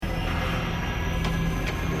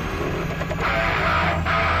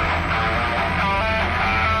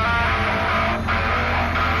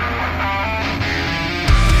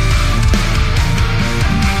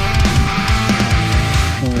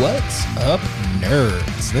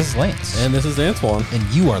nerds? This is Lance. And this is Antoine. And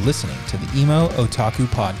you are listening to the Emo Otaku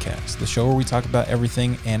Podcast, the show where we talk about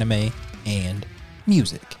everything anime and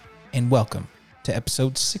music. And welcome to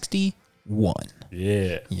episode 61.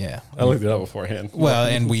 Yeah. Yeah. I looked it up beforehand. Well,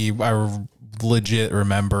 and I legit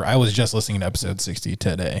remember, I was just listening to episode 60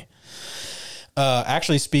 today.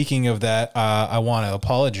 Actually, speaking of that, I want to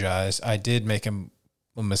apologize. I did make a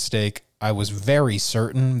mistake. I was very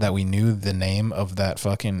certain that we knew the name of that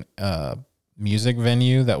fucking music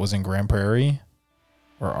venue that was in Grand Prairie,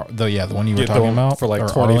 or the one you were talking about for like or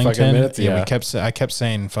 20 Arlington. fucking minutes. Yeah, I kept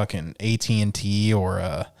saying fucking AT&T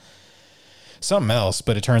or something else,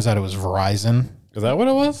 but it turns out it was Verizon. Is that what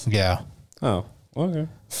it was? Yeah. Oh, okay.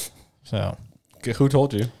 So, who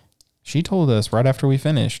told you? She told us right after we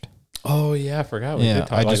finished. Oh yeah, I forgot. We did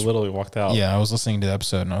talk. I just literally walked out. Yeah, I was listening to the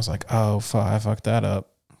episode and I was like, oh fuck, I fucked that up.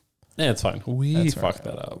 Yeah, it's fine. We fucked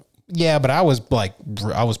that up. Yeah, but I was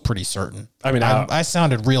pretty certain. I mean, I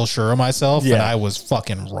sounded real sure of myself, and I was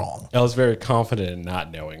fucking wrong. I was very confident in not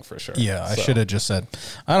knowing for sure. Yeah, I should have just said,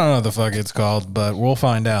 I don't know what the fuck it's called, but we'll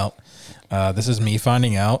find out. This is me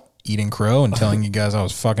finding out, eating crow, and telling you guys I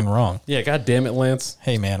was fucking wrong. Yeah, god damn it, Lance.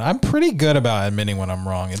 Hey, man, I'm pretty good about admitting when I'm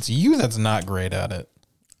wrong. It's you that's not great at it.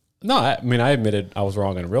 No, I admitted I was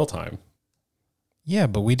wrong in real time. Yeah,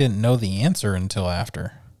 but we didn't know the answer until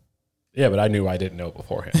after. Yeah, but I knew I didn't know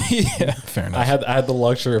beforehand. Yeah, fair enough. I had the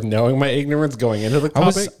luxury of knowing my ignorance going into the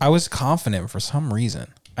topic. I was confident for some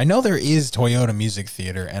reason. I know there is Toyota Music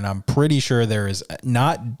Theater, and I'm pretty sure there is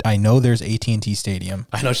not. I know there's AT&T Stadium.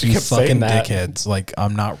 I know she you kept fucking saying that. Dickheads. Like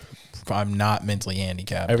I'm not mentally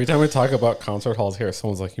handicapped. Every time we talk about concert halls here,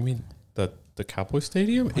 someone's like, "You mean the Cowboy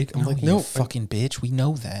Stadium?" I'm like, "No, fucking bitch. We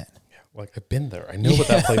know that." Like, I've been there. I know what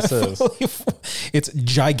that place is. It's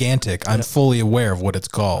gigantic. I'm fully aware of what it's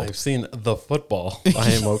called. I've seen the football.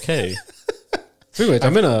 I am okay. Anyway,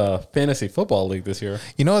 I'm in a fantasy football league this year.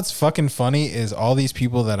 You know what's fucking funny is all these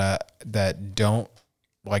people that don't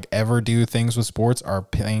like ever do things with sports are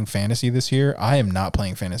playing fantasy this year. I am not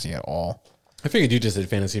playing fantasy at all. I figured you just did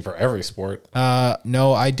fantasy for every sport.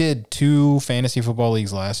 No, I did 2 fantasy football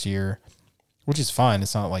leagues last year, which is fine.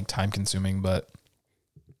 It's not like time consuming, but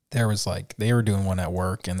there was like, they were doing one at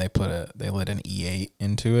work and they lit an E8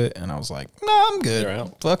 into it. And I was like, no, I'm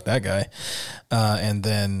good. Fuck that guy. And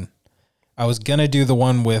then I was going to do the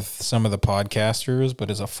one with some of the podcasters,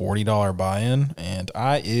 but it's a $40 buy-in and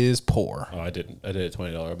I is poor. Oh, I did a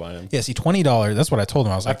 $20 buy-in. Yeah. See, $20. That's what I told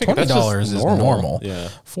him. I was like, $20 is normal. Yeah.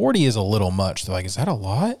 40 is a little much. They're like, is that a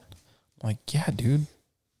lot? I'm like, yeah, dude.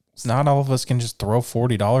 Not all of us can just throw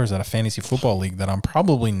 $40 at a fantasy football league that I'm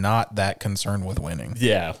probably not that concerned with winning.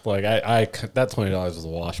 Yeah, like I that $20 was a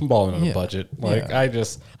wash. I'm balling on a budget. Like I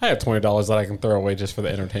have $20 that I can throw away just for the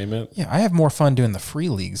entertainment. Yeah, I have more fun doing the free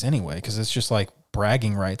leagues anyway because it's just like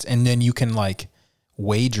bragging rights, and then you can like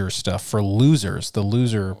wager stuff for losers. The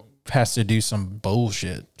loser has to do some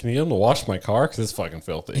bullshit. Can you get them to wash my car because it's fucking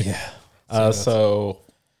filthy? Yeah. So,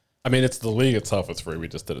 I mean, it's the league itself. It's free. We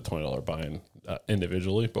just did a $20 buy-in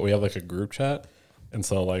individually, but we have like a group chat. And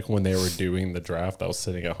so like when they were doing the draft, I was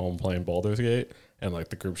sitting at home playing Baldur's Gate and like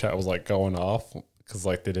the group chat was like going off because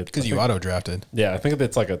like they did. Because you auto drafted. Yeah. I think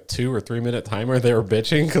it's like a 2 or 3 minute timer. They were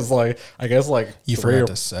bitching because like, I guess like. You forgot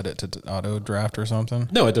to set it to auto draft or something?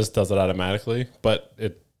 No, it just does it automatically, but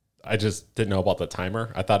I just didn't know about the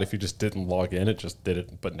timer. I thought if you just didn't log in, it just did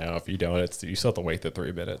it. But now if you don't, you still have to wait the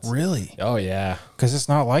 3 minutes. Really? Oh yeah. Because it's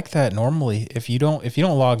not like that normally. If you don't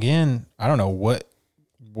log in, I don't know what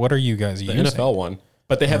are you guys using? The NFL one,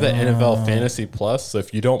 but they have the NFL Fantasy Plus. So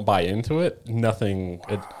if you don't buy into it, nothing.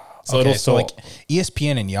 So like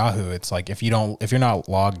ESPN and Yahoo, it's like if you're not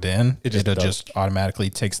logged in, it just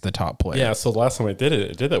automatically takes the top player. Yeah. So the last time I did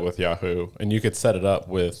it did that with Yahoo, and you could set it up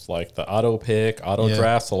with like the auto pick, auto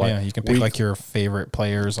draft. So like you can pick like your favorite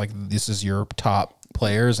players. Like this is your top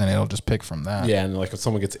players, and it'll just pick from that. Yeah, and like if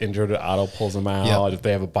someone gets injured, it auto pulls them out. Yep. If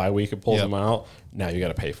they have a bye week, it pulls them out. Now you got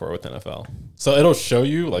to pay for it with NFL. So it'll show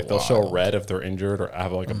you like they'll show red if they're injured or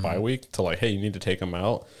have like a bye week to like, hey, you need to take them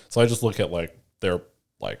out. So I just look at like their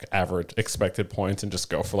like average expected points and just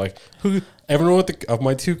go for like everyone of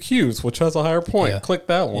my 2 Qs, which has a higher point. Click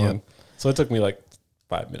that one. Yep. So it took me like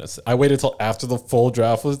 5 minutes. I waited till after the full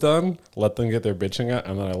draft was done, let them get their bitching out,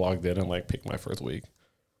 and then I logged in and like picked my first week.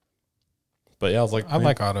 But yeah, I was like, I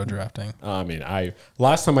like auto drafting. I mean,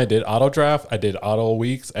 last time I did auto draft, I did auto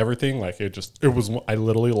weeks, everything. Like I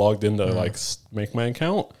literally logged in to like make my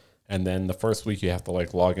account. And then the first week you have to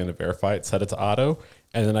like log in to verify it, set it to auto.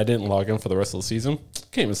 And then I didn't log in for the rest of the season.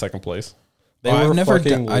 Came in second place. I've never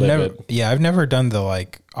done the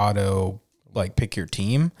like auto like pick your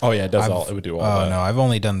team. Oh yeah, it does all. It would do all that. Oh no, I've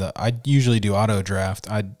only done I usually do auto draft.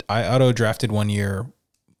 I auto drafted one year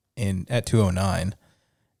at 209,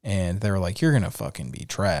 and they were like, "You're gonna fucking be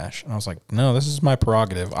trash." And I was like, "No, this is my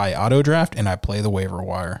prerogative. I auto draft and I play the waiver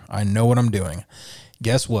wire. I know what I'm doing."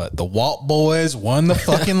 Guess what? The Walt boys won the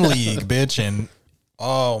fucking league, bitch. And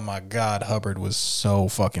oh my God, Hubbard was so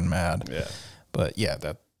fucking mad. Yeah. But yeah,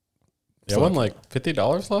 I won like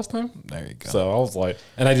 $50 last time. There you go. So I was like,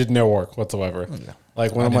 and I did no work whatsoever. Yeah.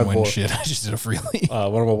 Like one of my boys, shit. I just did a free league.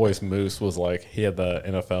 one of my boys, Moose, was like, he had the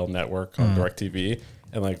NFL Network on DirecTV,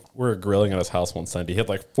 and like we were grilling at his house one Sunday. He had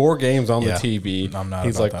like 4 games on the TV. I'm not.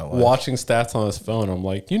 He's about like that life. watching stats on his phone. I'm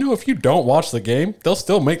like, if you don't watch the game, they'll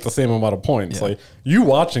still make the same amount of points. Yeah. Like you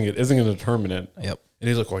watching it isn't going to determine it. Yep. And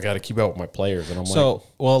he's like, well, I got to keep up with my players. And I'm like,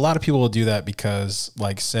 well, a lot of people will do that because,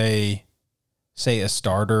 like, say a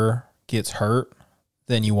starter gets hurt,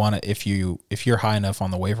 then you want to, if you're high enough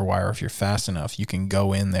on the waiver wire, if you're fast enough, you can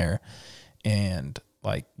go in there and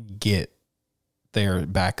like get their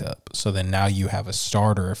backup. So then now you have a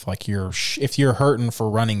starter. If you're hurting for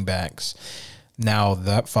running backs, now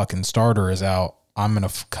that fucking starter is out. I'm gonna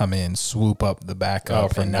come in, swoop up the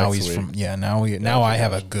backup, and now he's from now I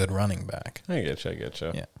have a good running back. I get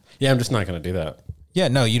you. Yeah. I'm just not gonna do that. Yeah,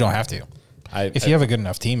 no, you don't have to. If you have a good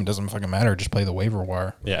enough team, it doesn't fucking matter. Just play the waiver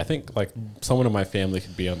wire. Yeah, I think like someone in my family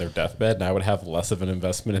could be on their deathbed, and I would have less of an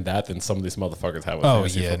investment in that than some of these motherfuckers have with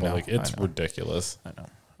fantasy football. No, like, it's ridiculous. I know.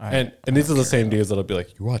 And these are the same dudes that'll be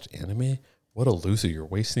like, "You watch anime? What a loser! You're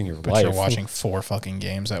wasting your life." You're watching 4 fucking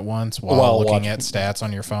games at once while looking at stats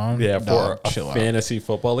on your phone. Yeah, for fantasy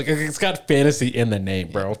football. Like it's got fantasy in the name,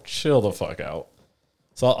 bro. Chill the fuck out.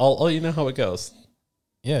 So I'll let you know how it goes.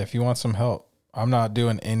 Yeah, if you want some help, I'm not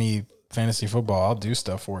doing any fantasy football. I'll do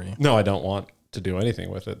stuff for you. No, I don't want to do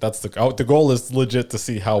anything with it. That's the goal is legit to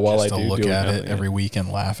see how well Just I do. Look at it every week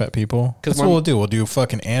and laugh at people. That's what we'll do. We'll do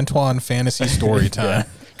fucking Antoine fantasy story time.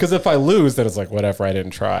 Because if I lose, then it's like whatever. I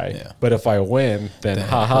didn't try. Yeah. But if I win, then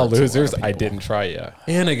haha, losers. I didn't try yet,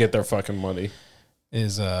 and I get their fucking money.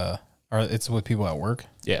 It's with people at work?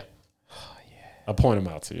 Yeah. Oh, yeah. I'll point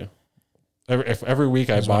them out to you. Every week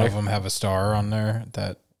Does one of them have a star on there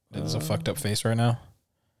that is a fucked up face right now?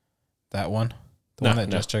 That one? The one that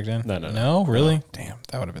just checked in? No, really? No. Damn,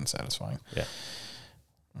 that would have been satisfying. Yeah.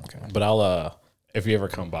 Okay. But I'll if you ever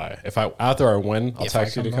come by, after I win, I'll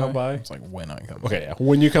text you to come by. It's like when I come by. Okay, yeah.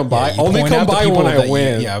 When you come by, only come by when I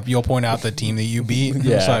win. You'll point out the team that you beat.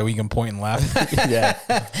 So we can point and laugh.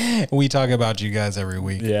 Yeah. We talk about you guys every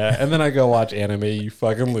week. Yeah, and then I go watch anime, you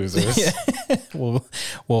fucking losers.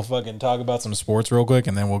 We'll fucking talk about some sports real quick,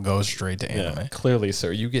 and then we'll go straight to anime. Yeah, clearly,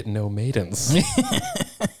 sir, you get no maidens.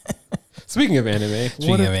 Speaking of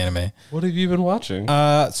anime. What have you been watching?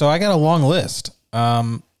 So I got a long list.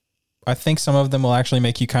 I think some of them will actually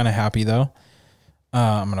make you kind of happy, though.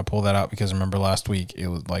 I'm going to pull that out because remember last week it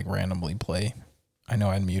would like randomly play. I know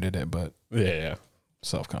I muted it, but yeah.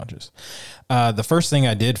 Self-conscious. The first thing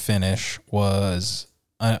I did finish was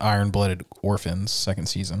Iron-Blooded Orphans, 2nd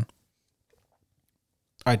season.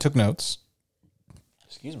 I took notes.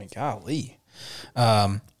 Excuse me, golly.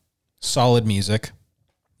 Solid music.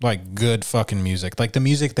 Like good fucking music. Like the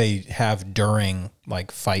music they have during like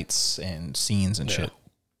fights and scenes and shit.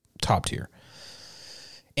 Top tier.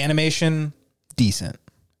 Animation, decent.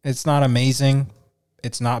 It's not amazing.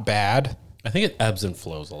 It's not bad. I think it ebbs and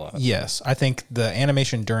flows a lot. Yes. I think the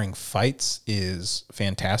animation during fights is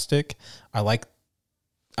fantastic. I like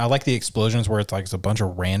the explosions where it's like it's a bunch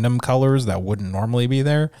of random colors that wouldn't normally be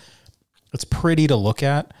there. It's pretty to look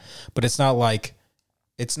at, but it's not like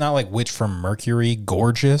Witch from Mercury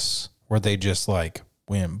gorgeous where they just like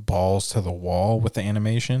went balls to the wall with the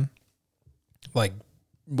animation. Like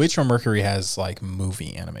Witch from Mercury has like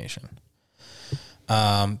movie animation.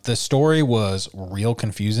 The story was real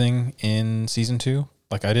confusing in season 2.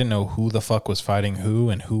 Like I didn't know who the fuck was fighting who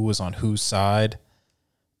and who was on whose side.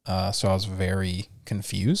 So I was very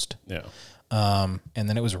confused. Yeah. And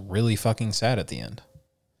then it was really fucking sad at the end.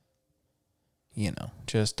 You know,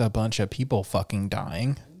 just a bunch of people fucking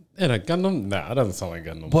dying. And a Gundam? Nah, it doesn't sound like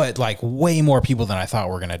Gundam. But like way more people than I thought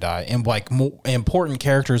were going to die. And like important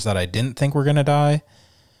characters that I didn't think were going to die.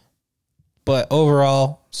 But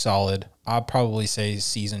overall, solid. I'd probably say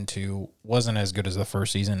season 2 wasn't as good as the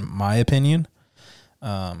first season, in my opinion.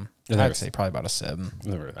 I'd say probably about a 7.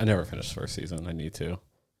 I never finished first season. I need to.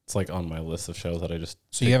 It's like on my list of shows that I just...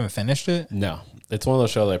 So you haven't finished it? No. It's one of those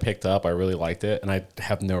shows I picked up. I really liked it, and I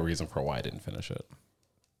have no reason for why I didn't finish it.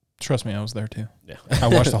 Trust me, I was there too. Yeah. I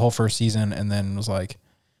watched the whole first season and then was like,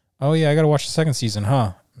 oh yeah, I got to watch the second season,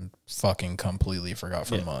 huh? Fucking completely forgot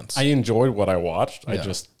for months. I enjoyed what I watched.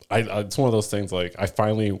 Yeah. it's one of those things. Like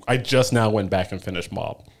I just now went back and finished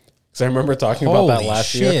Mob. So I remember talking about that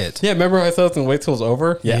last year. Yeah, remember I thought I was gonna wait till it was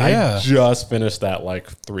over. Yeah, I just finished that like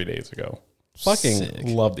 3 days ago.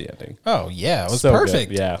 Fucking love the ending. Oh yeah, it was so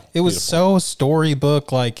perfect. Good. Yeah, it was so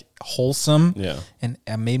storybook like wholesome. Yeah, and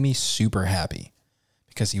it made me super happy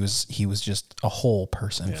because he was just a whole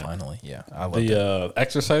person finally. Yeah, I love the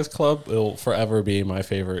Exercise Club. It'll forever be my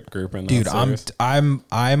favorite group in that series.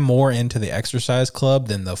 I'm more into the Exercise Club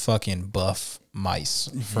than the fucking buff mice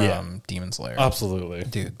from Demon Slayer. Absolutely,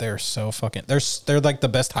 dude, they're so fucking they're like the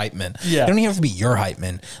best hype men. Yeah, they don't even have to be your hype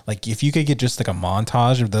men. Like if you could get just like a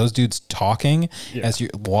montage of those dudes talking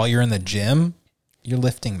while you're in the gym, you're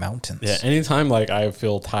lifting mountains. Yeah, anytime like I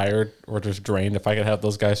feel tired or just drained, if I could have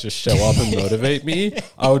those guys just show up and motivate me,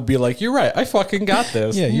 I would be like, you're right, I fucking got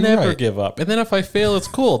this. Yeah, you never give up. And then if I fail, it's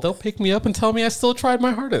cool. They'll pick me up and tell me I still tried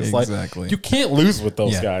my hardest. Exactly. Like, you can't lose with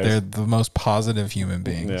those guys. They're the most positive human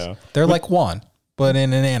beings. Yeah. They're like Juan, but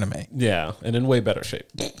in an anime. Yeah, and in way better shape.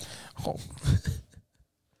 Oh.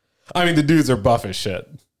 I mean, the dudes are buff as shit.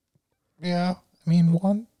 Yeah, I mean,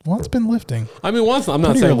 Juan's been lifting. I mean, I'm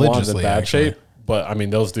not saying Juan's in bad shape. But, I mean,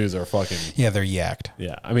 those dudes are fucking... Yeah, they're yacked.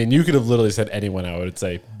 Yeah. I mean, you could have literally said anyone, I would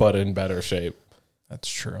say, but in better shape. That's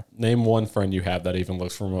true. Name one friend you have that even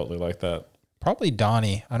looks remotely like that. Probably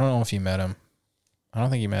Donnie. I don't know if you met him. I don't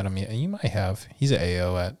think you met him yet. You might have. He's an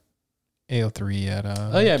AO at AO3 at...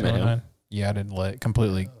 oh, yeah, I met him. You added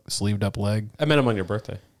completely sleeved up leg. I met him on your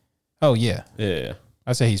birthday. Oh, yeah. Yeah.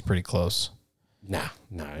 I'd say he's pretty close. Nah,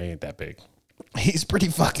 he ain't that big. He's pretty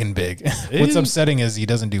fucking big. What's upsetting is he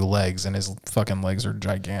doesn't do legs, and his fucking legs are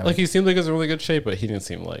gigantic. Like he seemed like he was in really good shape, but he didn't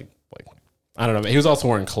seem like I don't know. He was also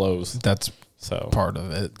wearing clothes. That's part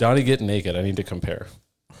of it. Donnie get naked. I need to compare.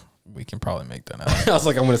 We can probably make that out. I was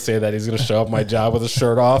like, I'm going to say that he's going to show up my job with a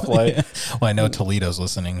shirt off. Like, well, I know Toledo's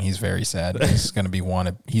listening. He's very sad. He's going to want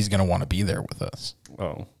to be there with us.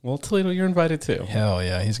 Oh, well, Toledo, you're invited too. Hell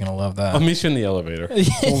yeah, he's going to love that. I'll meet you in the elevator.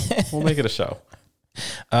 We'll make it a show.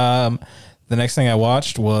 The next thing I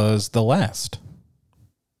watched was The Last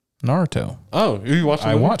Naruto. Oh, you watched it?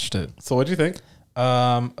 I watched it. So what'd you think?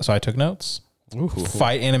 So I took notes. Ooh.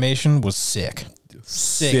 Fight animation was sick.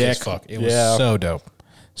 Sick as fuck. It was so dope.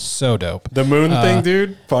 So dope. The moon thing,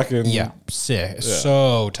 dude? Fucking. Yeah. Sick. Yeah.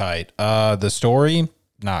 So tight. The story,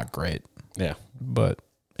 not great. Yeah. But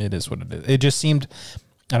it is what it is. It just seemed,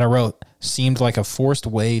 and I wrote, seemed like a forced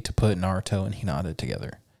way to put Naruto and Hinata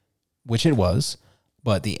together, which it was.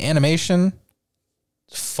 But the animation,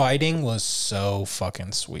 fighting was so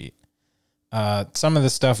fucking sweet. Some of the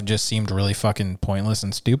stuff just seemed really fucking pointless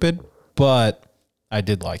and stupid, but I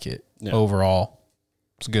did like it. Yeah. Overall,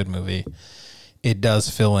 it's a good movie. It does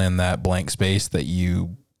fill in that blank space that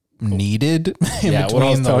you needed in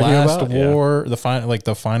between the last war,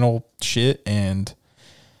 the final shit, and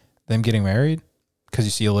them getting married. Because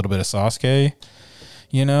you see a little bit of Sasuke.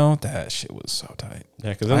 You know, that shit was so tight. Yeah,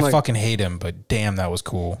 because I fucking hate him, but damn, that was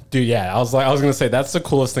cool. Dude, yeah, I was gonna say that's the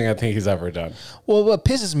coolest thing I think he's ever done. Well, what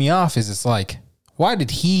pisses me off is it's like, why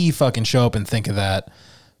did he fucking show up and think of that,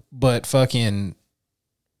 but fucking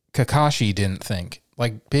Kakashi didn't think?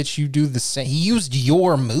 Like, bitch, you do the same. He used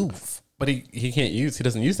your move. But he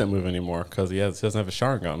doesn't use that move anymore because he doesn't have a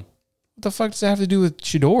Sharingan. What the fuck does that have to do with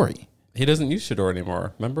Chidori? He doesn't use Chidori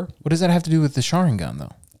anymore, remember? What does that have to do with the Sharingan,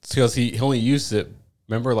 though? It's because he only used it.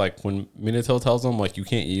 Remember, like, when Minato tells him, like, you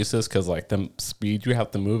can't use this because, like, the speed you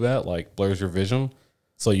have to move at, like, blurs your vision.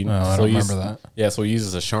 So you I don't remember that. Yeah, so he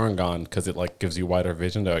uses a Sharingan because it, like, gives you wider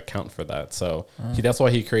vision to account for that. So that's why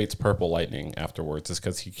he creates purple lightning afterwards, is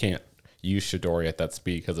because he can't use Chidori at that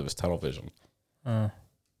speed because of his tunnel vision.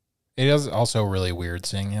 It is also really weird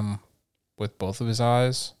seeing him with both of his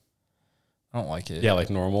eyes. I don't like it. Yeah, like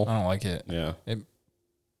normal. I don't like it. Yeah.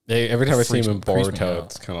 Every time I see him in Boruto,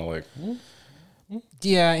 it's kind of like...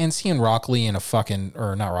 Yeah, and seeing Rock Lee in a fucking,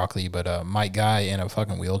 or not Rock Lee, but Mike Guy in a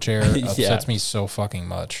fucking wheelchair upsets me so fucking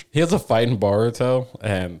much. He has a fight in Boruto,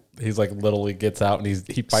 and he's like literally gets out and he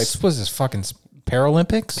fights. This was his fucking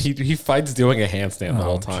Paralympics? He fights doing a handstand the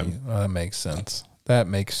whole time. That makes sense. That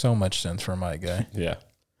makes so much sense for Mike Guy. Yeah.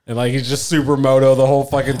 And like he's just supermoto the whole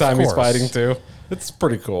fucking time he's fighting too. It's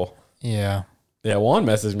pretty cool. Yeah. Yeah, Juan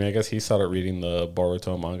messaged me. I guess he started reading the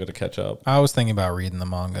Boruto manga to catch up. I was thinking about reading the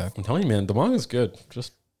manga. I'm telling you, man, the manga's good.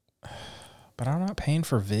 But I'm not paying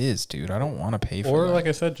for Viz, dude. I don't want to pay for it. Or like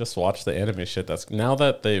I said, just watch the anime shit. That's now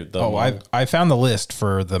that I found the list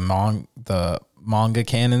for the manga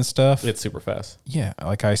canon stuff. It's super fast. Yeah,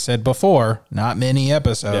 like I said before, not many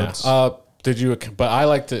episodes. Yeah. But I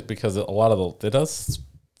liked it because a lot of it does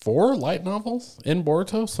 4 light novels in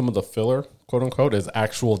Boruto. Some of the filler, quote unquote, is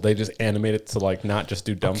actual. They just animated to like not just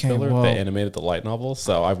do dumb filler. Well, they animated the light novels.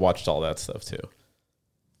 So I've watched all that stuff too.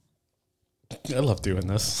 I love doing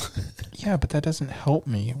this. Yeah, but that doesn't help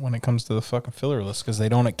me when it comes to the fucking filler list because they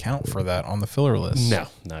don't account for that on the filler list.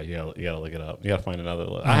 No, you gotta look it up. You gotta find another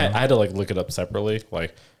list. I had to like look it up separately.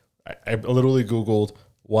 Like I literally Googled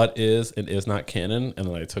what is and is not canon, and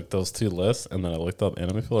then I took those 2 lists, and then I looked up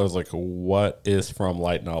anime filler. I was like, what is from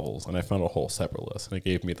light novels? And I found a whole separate list, and it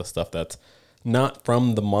gave me the stuff that's not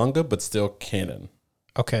from the manga but still canon.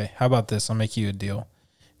 Okay, how about this? I'll make you a deal.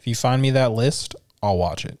 If you find me that list, I'll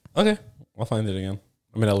watch it. Okay. I'll find it again.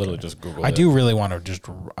 I mean, I literally just Googled it. I do really want to just,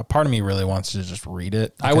 a part of me really wants to just read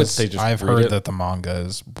it. I would say just I've heard that the manga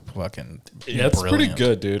is fucking it's pretty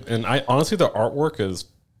good, dude. And I honestly, the artwork is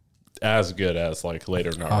as good as like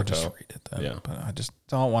later Naruto. I'll just read it then. Yeah. But I just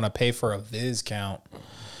don't want to pay for a Viz count.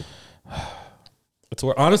 It's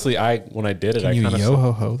where, honestly, when I did it, I kind of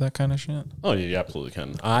yo-ho-ho that kind of shit? Oh, yeah, you absolutely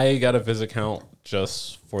can. I got a Viz account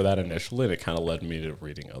just for that initially, and it kind of led me to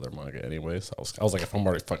reading other manga anyways. I was like, if I'm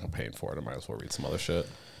already fucking paying for it, I might as well read some other shit.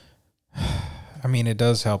 I mean, it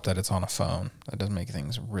does help that it's on a phone. That does make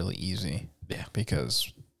things really easy. Yeah.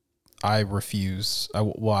 Because I refuse. I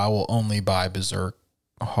will only buy Berserk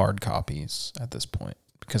hard copies at this point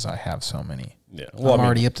because I have so many. Yeah. Well, I'm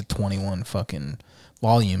already up to 21 fucking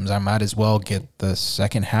volumes. I might as well get the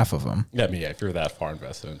second half of them. Yeah, I mean, yeah, if you're that far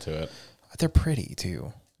invested into it. They're pretty,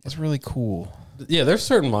 too. It's really cool. Yeah, there's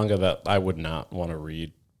certain manga that I would not want to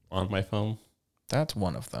read on my phone. That's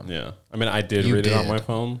one of them. Yeah. I mean, I did read it on my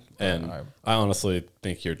phone, and I honestly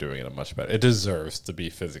think you're doing it much better. It deserves to be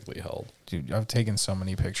physically held. Dude, I've taken so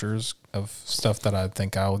many pictures of stuff that I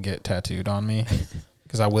think I will get tattooed on me.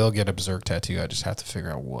 Because I will get a Berserk tattoo. I just have to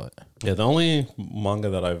figure out what. Yeah, the only manga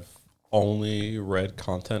that I've only read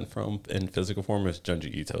content from in physical form is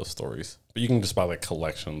Junji Ito's stories. But you can just buy like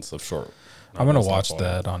collections of short. I'm going to watch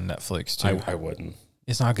that on Netflix too. I wouldn't.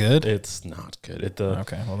 It's not good? It's not good.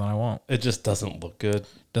 Okay, well then I won't. It just doesn't look good.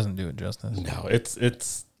 Doesn't do it justice. No,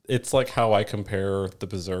 it's like how I compare the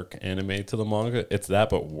Berserk anime to the manga. It's that,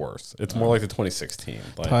 but worse. It's more like the 2016.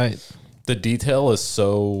 Like the detail is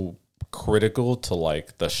so critical to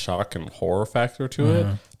like the shock and horror factor to it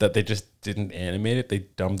that they just didn't animate it. They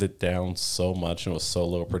dumbed it down so much and it was so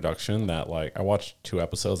low production that like I watched 2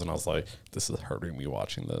 episodes and I was like, this is hurting me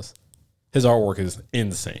watching this. His artwork is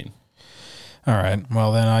insane. All right.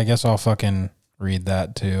 Well, then I guess I'll fucking read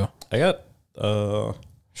that too. I got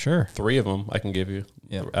sure 3 of them I can give you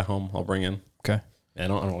at home. I'll bring in. Okay. I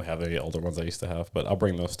don't really have the older ones I used to have, but I'll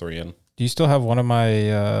bring those 3 in. Do you still have one of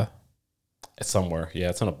my It's somewhere. Yeah,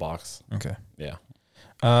 it's in a box. Okay. Yeah.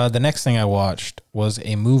 The next thing I watched was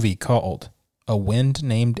a movie called A Wind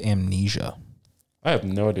Named Amnesia. I have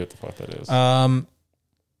no idea what the fuck that is.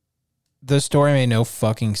 The story made no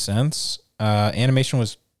fucking sense. Animation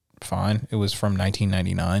was fine. It was from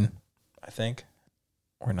 1999, I think,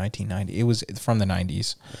 or 1990. It was from the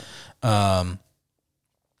 90s.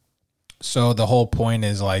 So the whole point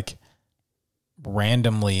is like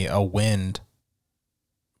randomly a wind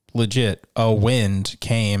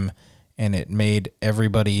came and it made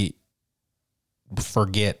everybody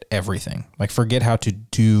forget everything. Like forget how to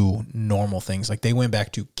do normal things. Like they went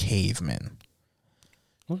back to cavemen.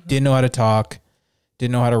 Okay. Didn't know how to talk,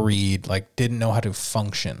 didn't know how to read, like didn't know how to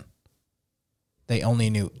function. They only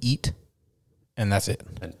knew eat and that's it.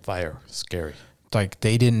 And fire. Scary. Like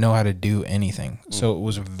they didn't know how to do anything. So it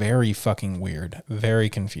was very fucking weird, very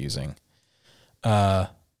confusing. Yeah,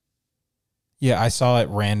 I saw it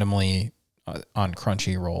randomly on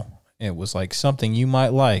Crunchyroll. It was like something you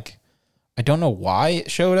might like. I don't know why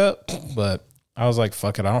it showed up, but I was like,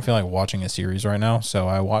 fuck it. I don't feel like watching a series right now. So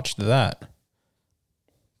I watched that.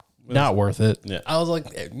 Not worth it. Yeah. I was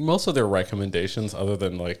like, most of their recommendations, other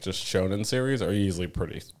than like just shonen series, are usually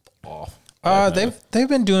pretty off. They've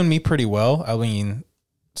been doing me pretty well. I mean,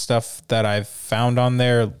 stuff that I've found on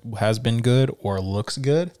there has been good or looks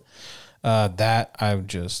good. That I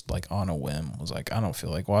just like on a whim was like, I don't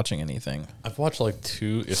feel like watching anything. I've watched like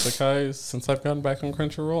 2 isekais since I've gotten back on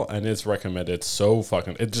Crunchyroll, and it's recommended so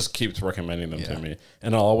fucking. It just keeps recommending them to me,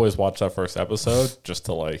 and I'll always watch that first episode just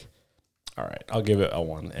to like. All right, I'll give it a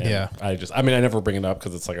 1. And I never bring it up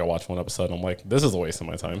because it's like I watch 1 episode and I'm like, this is a waste of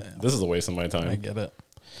my time. This is a waste of my time. I get it.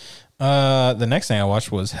 The next thing I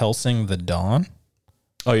watched was Hellsing: The Dawn.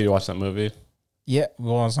 Oh, you watched that movie? Yeah,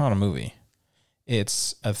 well, it's not a movie.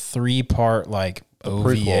 It's a 3-part like OVA,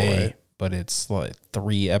 prequel, right? But it's like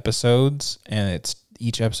 3 episodes, and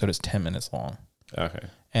each episode is 10 minutes long. Okay.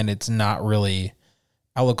 And it's not really.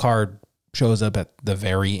 Alucard shows up at the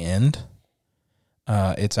very end.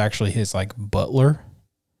 It's actually his like butler,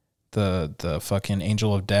 the fucking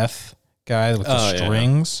Angel of Death guy with the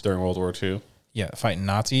strings during World War II. Yeah, fighting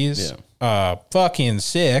Nazis. Yeah. Fucking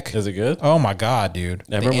sick. Is it good? Oh my god, dude.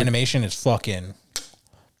 The animation is fucking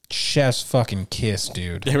chest fucking kiss,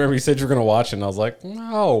 dude. I remember you said you were gonna watch it, and I was like,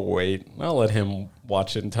 oh wait, I'll let him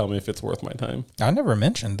watch it and tell me if it's worth my time. I never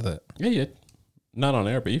mentioned that. Yeah, you did. Not on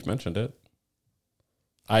air, but you've mentioned it.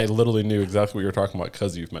 I literally knew exactly what you were talking about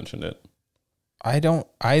because you've mentioned it.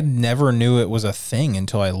 I never knew it was a thing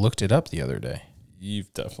until I looked it up the other day.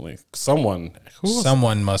 You've definitely someone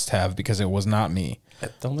must have, because it was not me.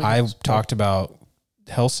 I talked about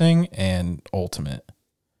Hellsing and Ultimate.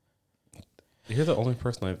 You're the only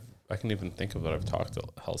person I can even think of that I've talked to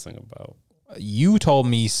Hellsing about. You told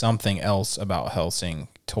me something else about Hellsing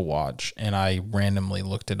to watch, and I randomly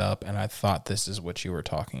looked it up, and I thought this is what you were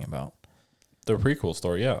talking about. The prequel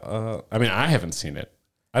story, yeah. I mean, I haven't seen it.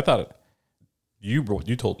 I thought you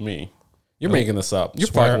told me. You're making this up. You're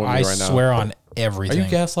fucking with me right now. I swear on everything. Are you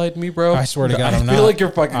gaslighting me, bro? I swear to God, I'm not. I feel like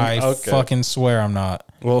you're fucking... I fucking swear I'm not.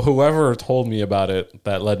 Well, whoever told me about it,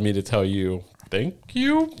 that led me to tell you, thank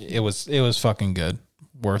you. It was fucking good.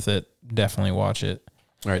 Worth it. Definitely watch it.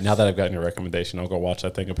 All right, now that I've gotten your recommendation, I'll go watch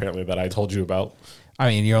that thing apparently that I told you about. I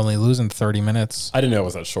mean, you're only losing 30 minutes. I didn't know it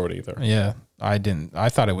was that short either. Yeah, I didn't. I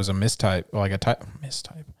thought it was a mistype, like a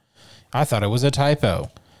mistype. I thought it was a typo.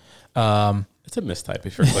 It's a mistype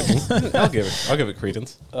if you're clicking. I'll give it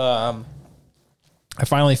credence. I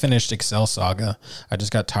finally finished Excel Saga. I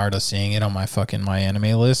just got tired of seeing it on my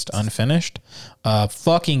anime list unfinished.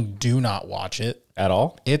 Fucking do not watch it At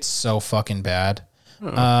all? It's so fucking bad.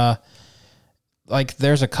 Like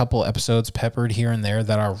there's a couple episodes peppered here and there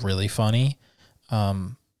that are really funny.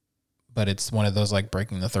 But it's one of those like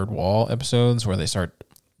breaking the third wall episodes where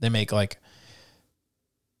they make like,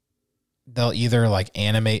 they'll either like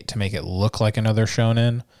animate to make it look like another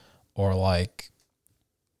shonen, or like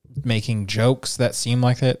making jokes that seem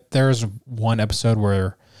like it. There's one episode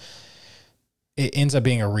where it ends up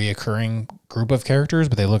being a reoccurring group of characters,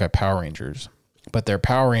 but they look at Power Rangers. But they're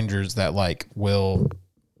Power Rangers that like will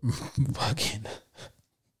fucking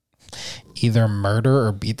either murder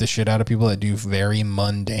or beat the shit out of people that do very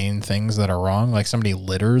mundane things that are wrong. Like somebody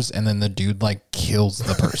litters and then the dude like kills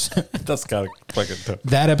the person. That's kind of fucking tough.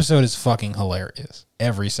 That episode is fucking hilarious.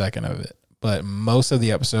 Every second of it. But most of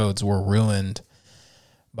the episodes were ruined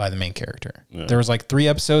by the main character. Yeah. There was like 2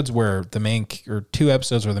 episodes where the main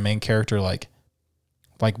character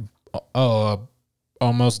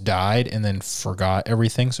almost died and then forgot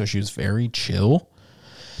everything. So she was very chill.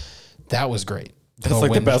 That was great. That's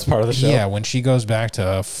like the best part of the show. Yeah, when she goes back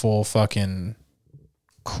to full fucking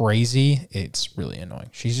crazy, it's really annoying.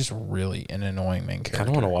 She's just really an annoying main character. I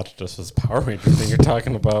don't want to watch just this Power Ranger thing you're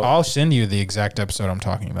talking about. I'll send you the exact episode I'm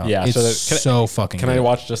talking about. Yeah, it's so fucking Can good. I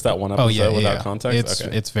watch just that one episode without context?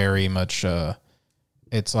 It's very much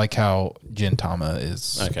it's like how Gintama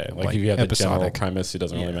is. Okay, like if you have episodic. The general premise, it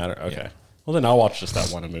doesn't really matter. Okay. Yeah. Well, then I'll watch just that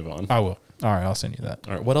one and move on. I will. All right, I'll send you that.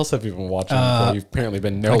 All right, what else have you been watching? You've apparently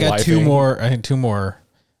been I got two more.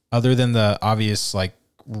 Other than the obvious like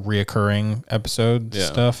reoccurring episode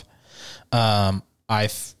stuff.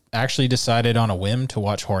 I've actually decided on a whim to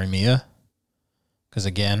watch Horimiya. Because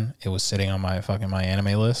again, it was sitting on my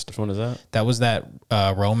anime list. Which one is that? That was that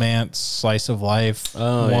romance slice of life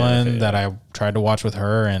that I tried to watch with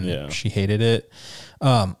her, and she hated it.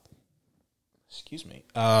 Excuse me.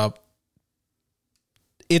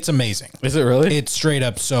 It's amazing. Is it really? It's straight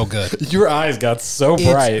up so good. Your eyes got so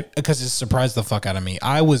bright. Because it surprised the fuck out of me.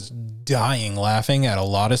 I was dying laughing at a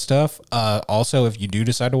lot of stuff. Also, if you do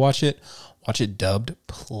decide to watch it dubbed,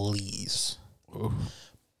 please. Ooh.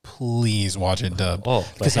 Please watch it dubbed. Oh,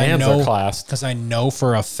 because I know, because I know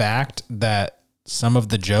for a fact that some of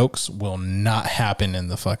the jokes will not happen in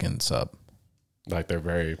the fucking sub. Like they're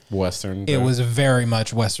very Western. It was very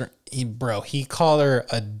much Western. He called her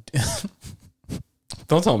a.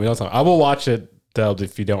 Don't tell me. I will watch it dubbed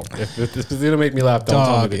if you don't. If this is going to make me laugh, don't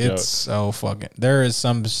tell me the joke. It's so fucking... There is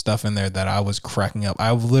some stuff in there that I was cracking up.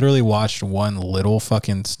 I literally watched one little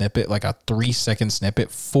fucking snippet, like a 3-second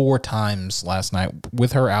snippet, 4 times last night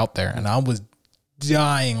with her out there, and I was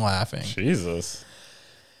dying laughing. Jesus.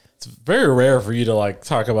 It's very rare for you to like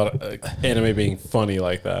talk about anime being funny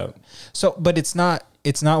like that. So, but it's not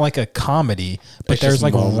like a comedy, but there's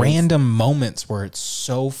like random moments where it's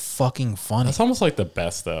so fucking funny. It's almost like the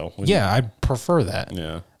best though. Yeah, I prefer that.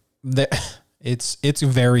 Yeah. It's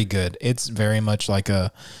very good. It's very much like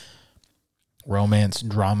a romance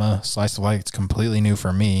drama slice of life. It's completely new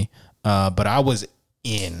for me. But I was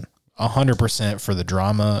in 100% for the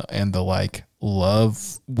drama and the like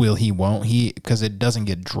love. Will he, won't he? Because it doesn't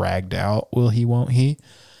get dragged out. Will he, won't he?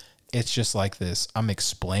 it's just like this. I'm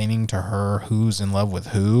explaining to her who's in love with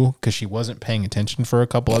who because she wasn't paying attention for a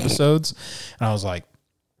couple episodes. And I was like,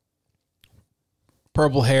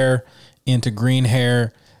 purple hair into green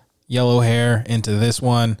hair, yellow hair into this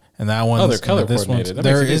one, and that one. Oh, they're color this coordinated.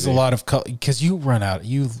 There is a lot of color because you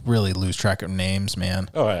really lose track of names, man.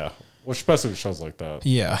 Oh yeah, well, especially with shows like that.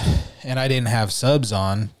 Yeah, and I didn't have subs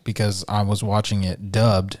on because I was watching it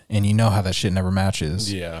dubbed, and you know how that shit never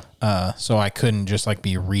matches. Yeah. So I couldn't just like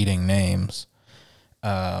be reading names.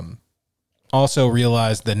 Also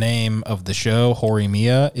realized the name of the show,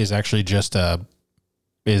 Horimiya, is actually just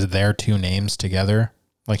is their two names together.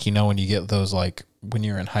 Like, you know, when you get those, like, when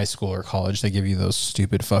you're in high school or college, they give you those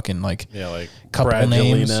stupid fucking, like, couple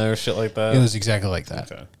names or shit like that. It was exactly like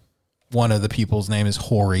that. Okay. One of the people's name is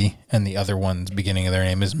Hori, and the other one's beginning of their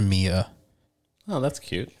name is Mia. Oh, that's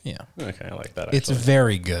cute. Yeah. Okay, I like that, actually. It's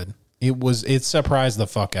very good. It surprised the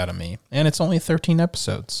fuck out of me. And it's only 13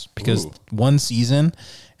 episodes because one season,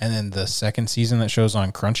 and then the second season that shows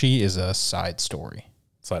on Crunchy is a side story.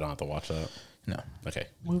 So I don't have to watch that. No. Okay.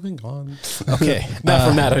 Moving on. Okay. Not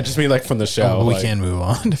from that. I just mean like from the show. We can move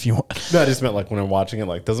on if you want. No, I just meant like when I'm watching it,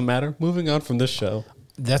 like, doesn't matter. Moving on from this show.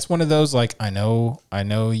 That's one of those, like, I know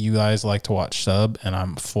you guys like to watch sub, and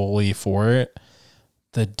I'm fully for it.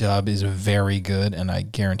 The dub is very good, and I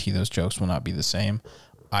guarantee those jokes will not be the same.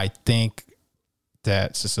 I think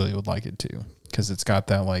that Cecilia would like it too, because it's got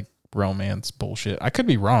that, like, romance bullshit. I could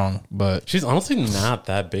be wrong, but she's honestly not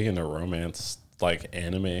that big into romance, like,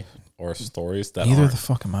 anime or stories. That neither the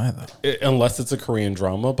fuck am I, though. Unless it's a Korean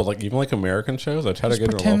drama, but like even like American shows, I try to get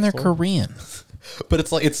pretend they're Korean. But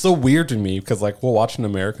it's like, it's so weird to me because like we'll watch an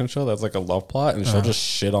American show that's like a love plot, and she'll just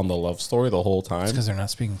shit on the love story the whole time. It's because they're not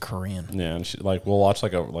speaking Korean. Yeah, and she like we'll watch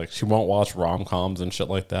she won't watch rom-coms and shit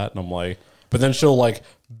like that, and I'm like, but then she'll like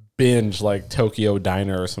binge like Tokyo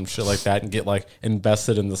Diner or some shit like that and get like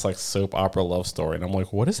invested in this like soap opera love story, and I'm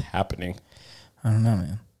like, what is happening? I don't know,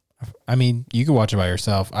 man. I mean, you can watch it by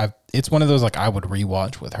yourself. It's one of those like I would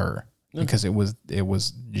rewatch with her because it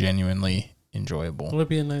was genuinely enjoyable. It would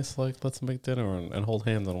be a nice like let's make dinner and hold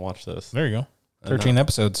hands and watch this. There you go. 13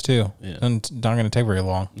 episodes too. Yeah. And not going to take very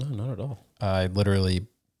long. No, not at all. I literally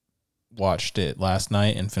watched it last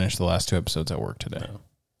night and finished the last 2 episodes at work today. Yeah.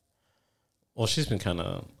 Well, she's been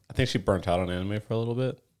I think she burnt out on anime for a little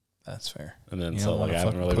bit. That's fair. And then so like I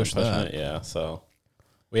haven't really been pushing it. Yeah. So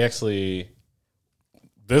we actually.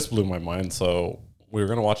 This blew my mind. So we were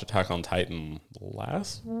going to watch Attack on Titan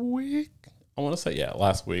last week. I want to say,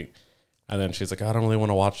 last week. And then she's like, I don't really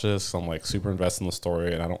want to watch this. I'm like super invested in the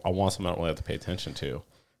story, and I want something I don't really have to pay attention to.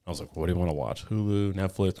 I was like, what do you want to watch? Hulu,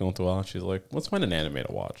 Netflix, going through all. She's like, let's find an anime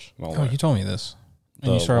to watch. You told me this.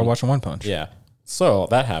 And you started watching One Punch. Yeah. So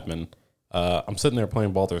that happened. I'm sitting there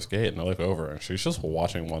playing Baldur's Gate, and I look over, and she's just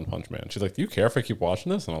watching One Punch Man. She's like, do you care if I keep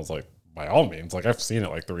watching this? And I was like, by all means. Like, I've seen it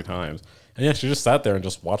like 3 times. And yeah, she just sat there and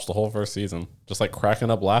just watched the whole first season. Just like cracking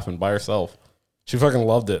up laughing by herself. She fucking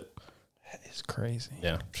loved it. That is crazy.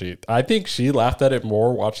 Yeah. I think she laughed at it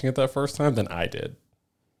more watching it that first time than I did.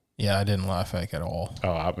 Yeah, I didn't laugh at all.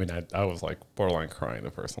 Oh, I mean, I was like borderline crying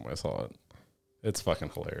the first time I saw it. It's fucking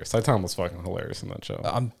hilarious. Saitama was fucking hilarious in that show.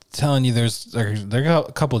 I'm telling you, there are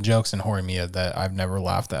a couple of jokes in Horimiya that I've never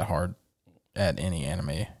laughed that hard at any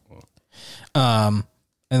anime. And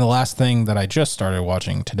the last thing that I just started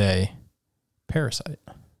watching today, Parasite.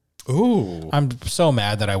 Ooh. I'm so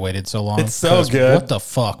mad that I waited so long. It's so good. What the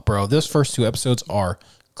fuck, bro? Those first 2 episodes are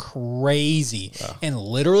crazy. Yeah. And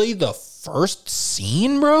literally the first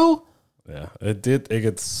scene, bro. Yeah, it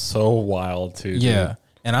gets so wild too. Yeah. Dude.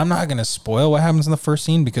 And I'm not going to spoil what happens in the first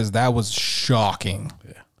scene because that was shocking.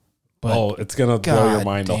 Yeah. But it's going to blow your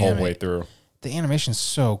mind the whole way through. The animation's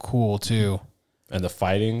so cool too. And the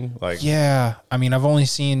fighting, like... Yeah. I mean, I've only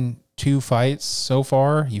seen 2 fights so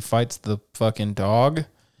far. He fights the fucking dog.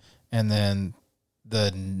 And then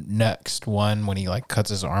the next one, when he, like, cuts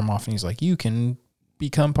his arm off and he's like, you can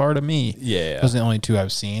become part of me. Yeah. Those are the only 2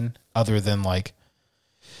 I've seen. Other than, like,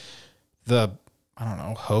 the, I don't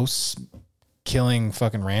know, hosts killing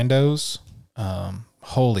fucking randos.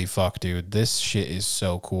 Holy fuck, dude. This shit is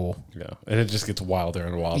so cool. Yeah. And it just gets wilder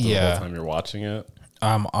and wilder the whole time you're watching it.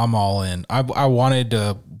 I'm all in. I wanted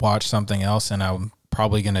to watch something else, and I'm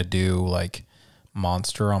probably gonna do like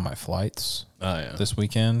Monster on my flights. This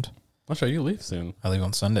weekend. What show you leave soon? I leave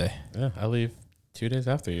on Sunday. Yeah, I leave 2 days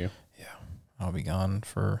after you. Yeah, I'll be gone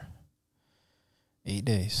for 8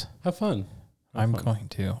 days. Have fun. I'm going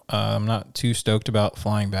to. I'm not too stoked about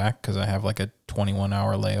flying back because I have like a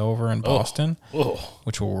 21-hour layover in Boston,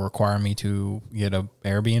 which will require me to get a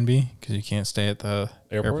Airbnb because you can't stay at the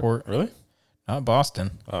airport. Really? Not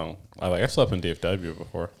Boston. Oh, I slept in DFW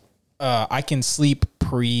before. I can sleep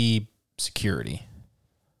pre-security.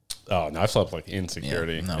 Oh no, I've slept like in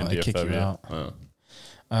security. Yeah, no, in they DFW. kick you out. Oh.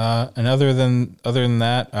 And other than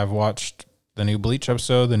that, I've watched the new Bleach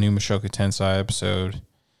episode, the new Mushoku Tensei episode,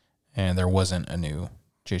 and there wasn't a new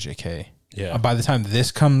JJK. Yeah. By the time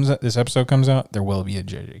this episode comes out, there will be a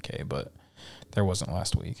JJK, but there wasn't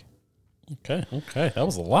last week. Okay, that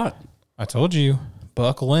was a lot. I told you,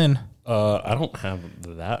 buckle in. I don't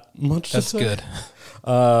have that much. That's good.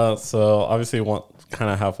 So obviously,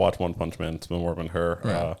 have watched One Punch Man. It's been more than her.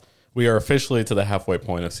 Yeah. We are officially to the halfway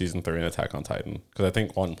point of season 3 in Attack on Titan because I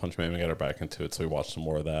think One Punch Man we got her back into it, so we watched some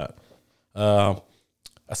more of that.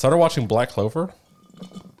 I started watching Black Clover.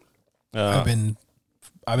 I've been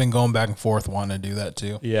going back and forth wanting to do that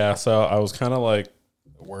too. Yeah, so I was kind of like,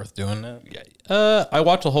 worth doing that. Yeah. I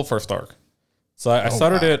watched the whole first arc. So I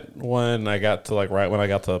started it when I got to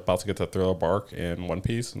about to get to Thriller Bark in One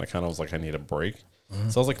Piece, and I kind of was like, I need a break. Mm-hmm.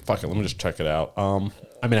 So I was like, fuck it, let me just check it out.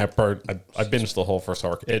 I binged the whole first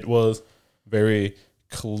arc. It was very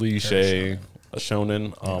cliche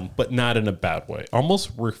shonen, but not in a bad way.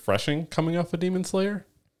 Almost refreshing coming off of Demon Slayer.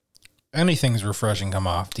 Anything's refreshing come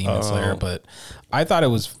off Demon Slayer, but I thought it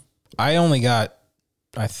was. I only got.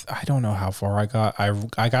 I don't know how far I got.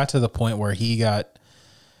 I got to the point where he got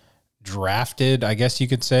drafted, I guess you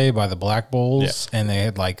could say, by the Black Bulls, and they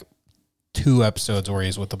had like 2 episodes where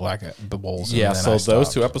he's with the Bulls. Yeah, so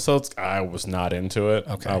those 2 episodes, I was not into it.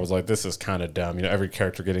 Okay. I was like, this is kind of dumb. Every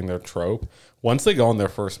character getting their trope. Once they go on their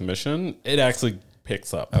first mission, it actually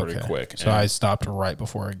picks up pretty quick. So I stopped right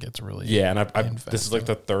before it gets really and this is like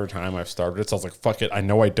the 3rd time I've started it. So I was like, fuck it. I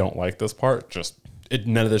know I don't like this part.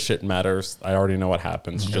 None of this shit matters. I already know what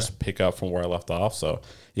happens. Okay. Just pick up from where I left off. So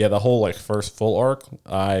yeah, the whole like first full arc,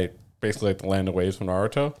 I basically like the Land of Waves from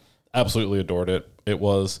Naruto. Absolutely adored it. It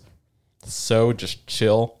was so just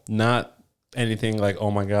chill. Not anything like,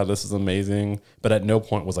 oh my God, this is amazing. But at no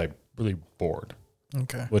point was I really bored.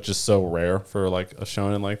 Okay. Which is so rare for like a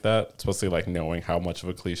shonen like that, especially like knowing how much of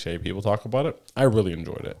a cliche people talk about it. I really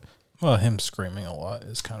enjoyed it. Well, him screaming a lot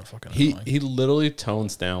is kind of fucking annoying. He literally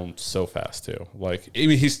tones down so fast too. Like, I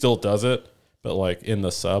mean, he still does it, but like in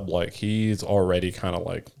the sub, like he's already kind of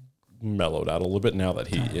like mellowed out a little bit now that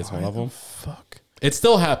he is one of them. Fuck. It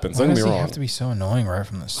still happens. Why Don't does get me he wrong. have to be so annoying right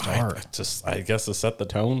from the start? I guess to set the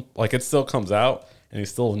tone. Like it still comes out and he's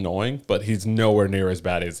still annoying, but he's nowhere near as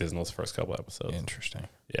bad as he is in those first couple episodes. Interesting.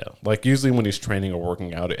 Yeah. Like usually when he's training or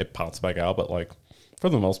working out, it pops back out. But like for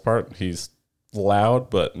the most part, he's loud,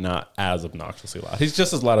 but not as obnoxiously loud. He's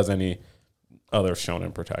just as loud as any other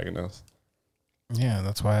shonen protagonist. Yeah,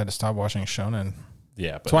 that's why I had to stop watching shonen.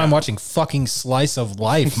 Yeah, but that's why I'm watching fucking Slice of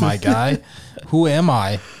Life, my guy. Who am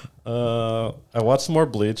I? I watched some more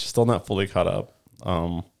Bleach. Still not fully caught up.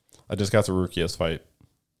 I just got to Rukia's fight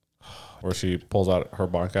where she pulls out her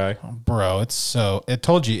Bankai. Bro, it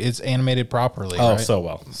told you it's animated properly. Oh, right? so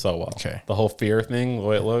well. Okay. The whole fear thing, the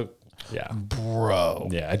way it looked. Yeah. Bro.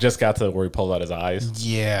 Yeah, I just got to where he pulled out his eyes.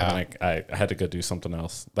 Yeah. And I had to go do something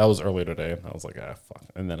else. That was earlier today. And I was like, fuck.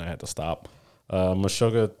 And then I had to stop.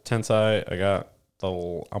 Mushoku Tensei,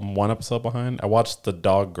 I'm 1 episode behind. I watched the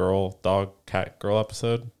dog cat girl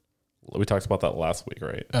episode. We talked about that last week,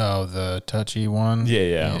 right? Oh, the touchy one?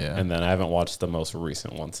 Yeah. And then I haven't watched the most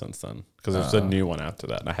recent one since then. Because there's a new one after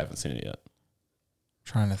that, and I haven't seen it yet.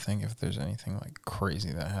 Trying to think if there's anything like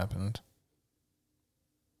crazy that happened.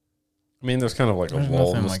 I mean, there's kind of like a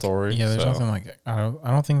lull in the story. Yeah, there's nothing like... I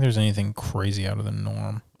don't think there's anything crazy out of the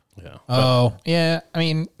norm. Yeah. Oh, yeah. I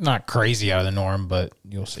mean, not crazy out of the norm, but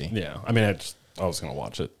you'll see. Yeah. I mean, I was going to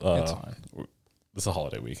watch it. It's fine. It's a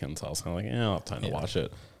holiday weekend, so I was kind of like, I'll have time to watch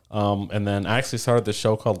it. And then I actually started this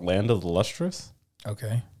show called Land of the Lustrous.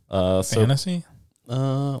 Okay. Fantasy?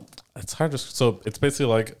 It's hard to... So it's basically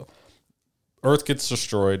like Earth gets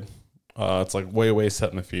destroyed. It's like way, way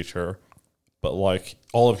set in the future. But like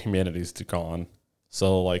all of humanity's gone.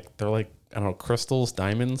 So like they're like, I don't know, crystals,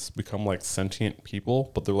 diamonds become like sentient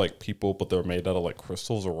people, but they're like people, but they're made out of like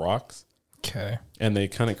crystals or rocks. Okay. And they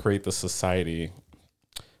kind of create this society.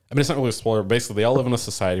 I mean, it's not really a spoiler. Basically, they all live in a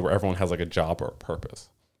society where everyone has like a job or a purpose.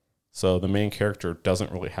 So the main character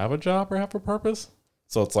doesn't really have a job or have a purpose.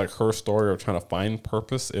 So it's like her story of trying to find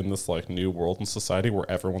purpose in this like new world and society where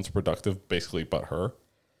everyone's productive, basically, but her.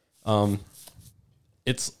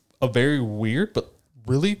 It's a very weird but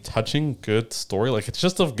really touching, good story. Like it's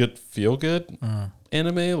just a good feel good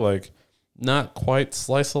anime. Like not quite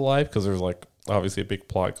slice of life because there's like obviously a big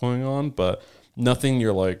plot going on, but nothing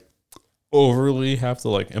you're like overly have to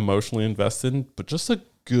like emotionally invest in. But just a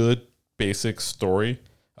good basic story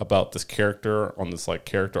about this character on this like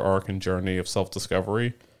character arc and journey of self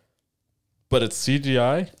discovery. But it's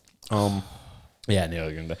CGI. Yeah,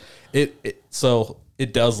 no, so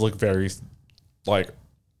it does look very like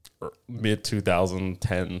mid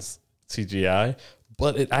 2010s CGI,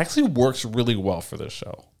 but it actually works really well for this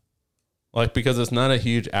show. Like, because it's not a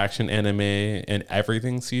huge action anime and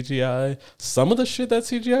everything CGI. Some of the shit that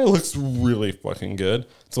CGI looks really fucking good.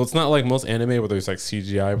 So it's not like most anime where there's like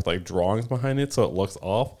CGI with like drawings behind it, so it looks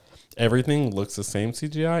off. Everything looks the same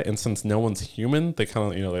CGI, and since no one's human, they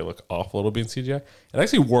kind of, you know, they look off a little bit in CGI. It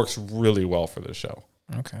actually works really well for this show.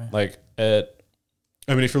 Okay. Like, I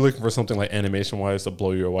mean, if you're looking for something like animation-wise to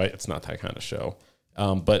blow you away, it's not that kind of show.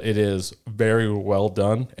 But it is very well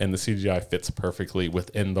done, and the CGI fits perfectly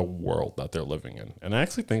within the world that they're living in. And I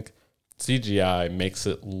actually think CGI makes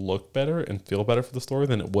it look better and feel better for the story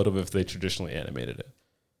than it would have if they traditionally animated it.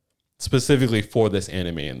 Specifically for this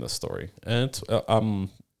anime and this story. And it's, I'm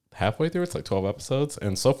halfway through. It's like 12 episodes.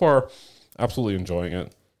 And so far, absolutely enjoying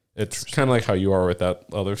it. It's kind of like how you are with that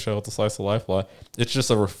other show, The Slice of Life. It's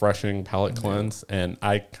just a refreshing palate cleanse, and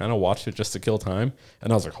I kind of watched it just to kill time,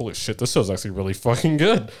 and I was like, holy shit, this show's actually really fucking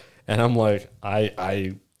good. And I'm like,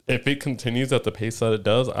 I if it continues at the pace that it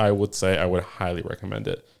does, I would say I would highly recommend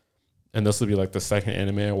it. And this would be like the second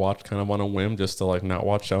anime I watched kind of on a whim just to like not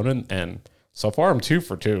watch shonen, and so far I'm 2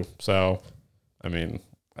 for 2. So, I mean,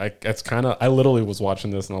 I literally was watching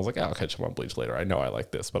this and I was like, I'll catch up on Bleach later. I know I like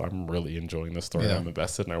this, but I'm really enjoying this story. Yeah. I'm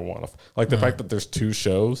invested and I want to, like the fact that there's 2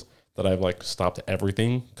 shows that I've like stopped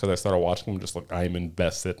everything because I started watching them, just like I'm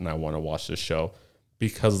invested and I want to watch this show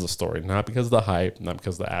because of the story, not because of the hype, not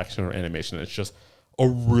because of the action or animation. It's just a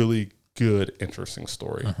really good, interesting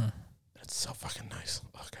story. It's so fucking nice.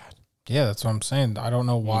 Oh God. Yeah, that's what I'm saying. I don't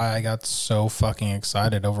know why I got so fucking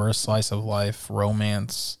excited over a slice of life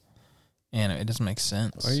romance. And it doesn't make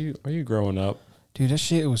sense. Are you growing up? Dude, that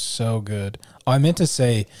shit was so good. Oh, I meant to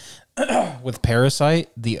say, with Parasite,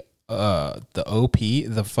 the OP,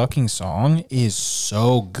 the fucking song is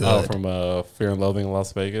so good. Oh, from Fear and Loathing in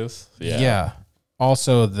Las Vegas? Yeah.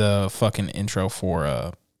 Also, the fucking intro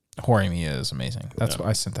for Horimiya is amazing. That's what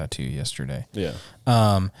I sent that to you yesterday. Yeah.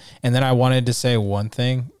 And then I wanted to say one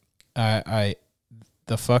thing. The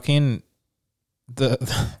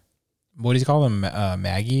what do you call them?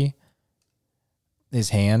 Maggie? His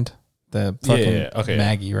hand, the fucking Okay,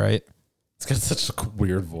 Maggie, right? It's got such a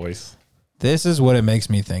weird voice. This is what it makes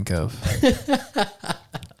me think of.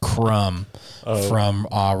 Crumb from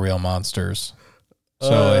Aw Real Monsters.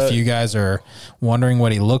 So if you guys are wondering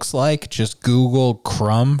what he looks like, just Google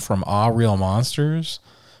Crumb from Aw Real Monsters.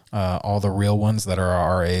 All the real ones that are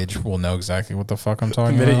our age will know exactly what the fuck I'm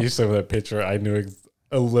talking about. The minute you saw that picture, I knew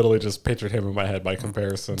I literally just pictured him in my head by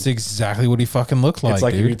comparison. It's exactly what he fucking looked like. It's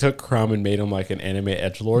like dude. if you took Crumb and made him like an anime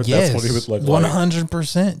edgelord, yes, that's what he would look like.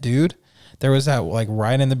 100%, dude. There was that like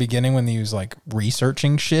right in the beginning when he was like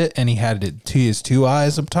researching shit and he had it to his 2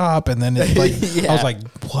 eyes up top and then it like I was like,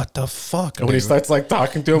 what the fuck? And when he starts like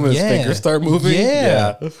talking to him and his fingers start moving.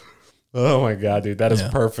 Yeah. Oh my God, dude. That is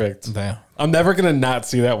perfect. Damn. I'm never gonna not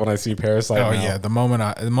see that when I see Parasite. Oh now. yeah. The moment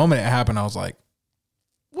it happened, I was like,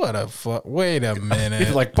 what a fuck? Wait a minute.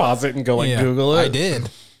 You like pause it and go like Google it. I did.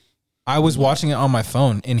 I was watching it on my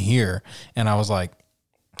phone in here, and I was like,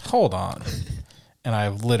 hold on. And I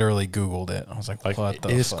literally Googled it. I was like, what the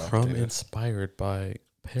fuck? Is Crumb inspired by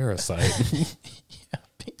Parasite? Yeah,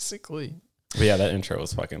 basically. But yeah, that intro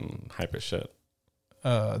was fucking hype as shit.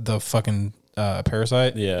 The fucking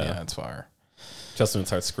Parasite? Yeah, it's fire. Justin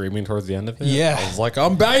starts screaming towards the end of it. Yeah. I was like,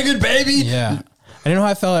 I'm banging, baby. Yeah. I didn't know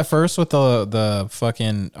how I felt at first with the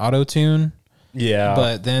fucking auto-tune. Yeah.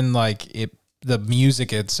 But then like the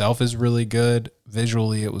music itself is really good.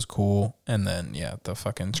 Visually it was cool. And then the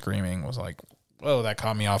fucking screaming was like, whoa, that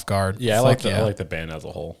caught me off guard. Yeah, I like the band as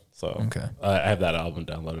a whole. So okay. I have that album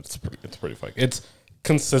downloaded. It's pretty fun. It's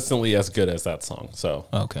consistently as good as that song. So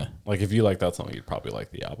okay. Like if you like that song, you'd probably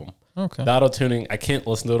like the album. Okay. The auto-tuning, I can't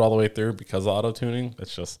listen to it all the way through because of auto-tuning.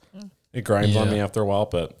 It's just it grinds on me after a while,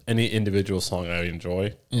 but any individual song I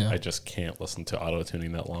enjoy, I just can't listen to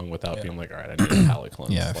auto-tuning that long without being like, all right, I need a palate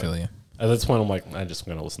cleanse. Yeah, I feel you. At this point, I'm like, I'm just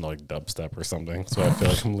going to listen to like dubstep or something. So I feel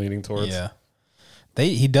like I'm leaning towards. Yeah.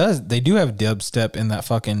 They do have dubstep in that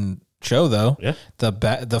fucking show though. Yeah.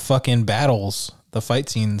 The fucking battles, the fight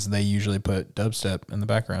scenes, they usually put dubstep in the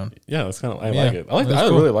background. Yeah, that's kind of, I like it. I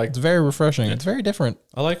really like it. It's very refreshing. Yeah. It's very different.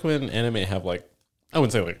 I like when anime have like, I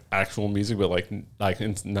wouldn't say like actual music, but like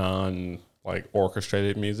it's non like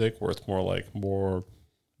orchestrated music where it's more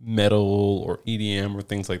metal or EDM or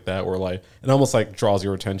things like that, where like it almost like draws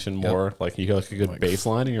your attention more. Like you hear like a good bass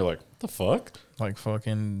line and you're like, what the fuck? Like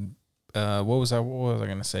fucking what was I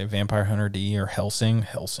gonna say? Vampire Hunter D or Hellsing?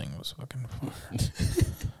 Hellsing was fucking fire.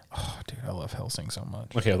 Oh dude, I love Hellsing so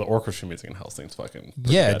much. Okay, the orchestra music in Hellsing's fucking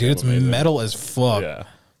dude, it's amazing. metal as fuck. Yeah.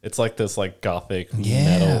 It's like this like gothic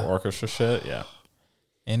metal orchestra shit. Yeah.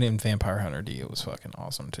 And in Vampire Hunter D, it was fucking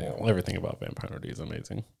awesome too. Well, everything about Vampire Hunter D is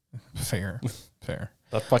amazing. Fair.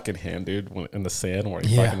 That fucking hand, dude, in the sand where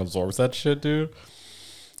he fucking absorbs that shit, dude.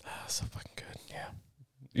 So fucking good. Yeah.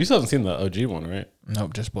 You still haven't seen the OG one, right?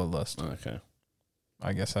 Nope, just Bloodlust. Okay.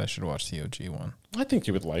 I guess I should watch the OG one. I think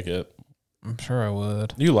you would like it. I'm sure I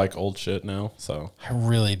would. You like old shit now, so. I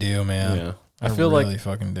really do, man. Yeah. I feel really like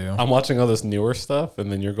fucking do. I'm watching all this newer stuff,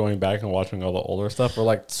 and then you're going back and watching all the older stuff. We're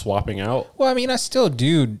like swapping out. Well, I mean, I still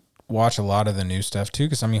do watch a lot of the new stuff too,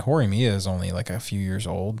 because I mean, Horimiya is only like a few years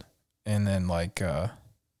old, and then like,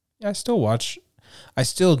 I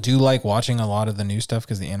still do like watching a lot of the new stuff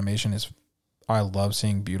because the animation is. I love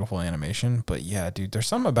seeing beautiful animation, but yeah, dude, there's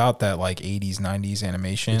something about that like 80s, 90s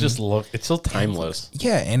animation. It's so timeless.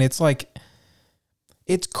 Yeah, and it's like,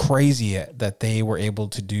 it's crazy that they were able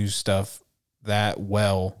to do stuff that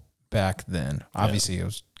well back then. Obviously, it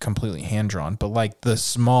was completely hand drawn, but like the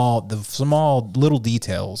small little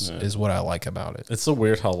details is what I like about it. It's so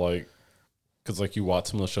weird how like, because like you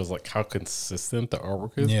watch some of the shows, like how consistent the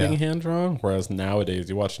artwork is being hand drawn, whereas nowadays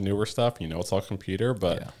you watch newer stuff, it's all computer,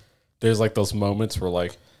 but there's like those moments where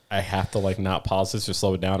like I have to like not pause this or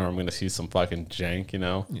slow it down, or I'm going to see some fucking jank,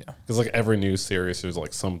 Yeah. Because like every news series, there's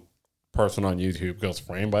like some person on YouTube goes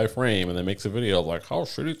frame by frame and then makes a video of like, how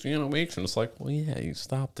shitty is the animation? It's like, well, yeah, you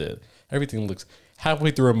stopped it. Everything looks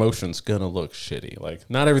halfway through emotion's gonna look shitty. Like,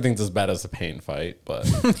 not everything's as bad as the pain fight, but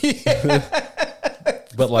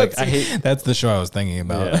but like that's the show I was thinking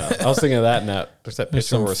about. Yeah, I was thinking of that. And there's that picture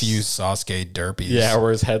some where fused Sasuke derpies. Yeah,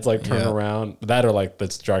 where his head's like turned around. That or like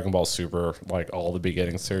that's Dragon Ball Super, like all the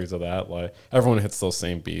beginning series of that. Like everyone hits those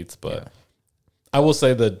same beats, but I will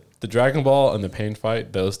say the Dragon Ball and the pain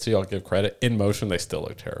fight, those two, I'll give credit. In motion, they still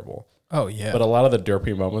look terrible. Oh, yeah. But a lot of the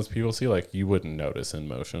derpy moments people see, like, you wouldn't notice in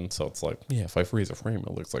motion. So it's like, yeah, if I freeze a frame,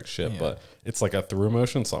 it looks like shit. Yeah. But it's like a through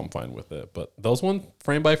motion, so I'm fine with it. But those one,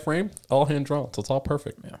 frame by frame, all hand drawn. So it's all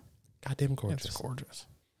perfect. Yeah. Goddamn gorgeous. It's gorgeous.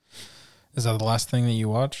 Is that the last thing that you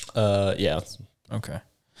watched? Yeah. Okay.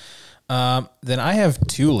 Then I have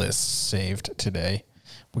 2 lists saved today.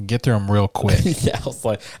 We'll get through them real quick. Yeah,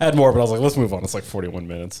 I had more, but I was like, let's move on. It's like 41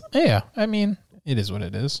 minutes. Yeah, I mean, it is what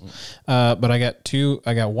it is. But I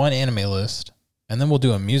got one anime list, and then we'll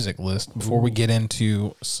do a music list before we get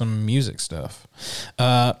into some music stuff.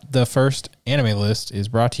 The first anime list is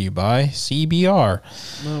brought to you by CBR.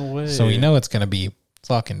 No way. So we know it's going to be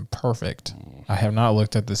fucking perfect. I have not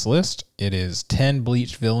looked at this list. It is 10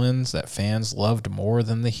 Bleach villains that fans loved more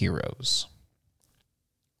than the heroes.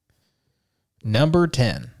 Number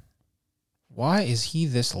 10. Why is he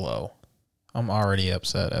this low? I'm already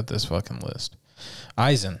upset at this fucking list.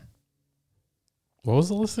 Aizen. What was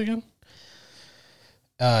the list again?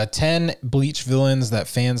 10 Bleach villains that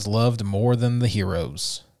fans loved more than the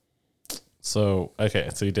heroes. So,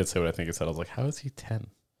 okay, so you did say what I think it said. I was like, how is he 10?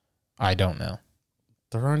 I don't know.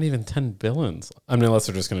 There aren't even 10 villains. I mean, unless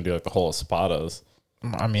they're just going to do like the whole Espadas.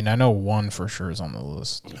 I mean, I know one for sure is on the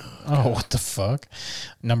list. Oh, what the fuck?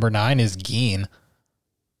 Number 9 is Gin.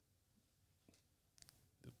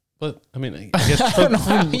 But, I mean, I guess I don't know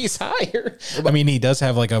how he's higher. I mean, he does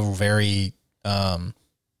have like a very, I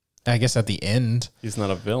guess at the end. He's not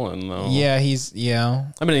a villain, though. Yeah, I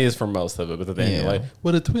mean, he is for most of it, but at the end, you're like,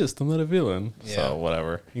 what a twist, I'm not a villain. Yeah. So,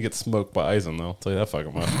 whatever. You get smoked by Aizen, though. I'll tell you that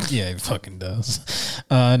fucking much. Yeah, he fucking does.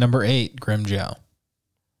 Number 8, Grimmjow.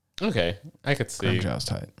 Okay, I could see. Grimmjow's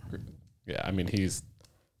tight. Yeah, I mean, he's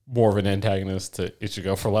more of an antagonist to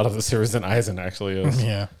Ichigo for a lot of the series than Aizen actually is.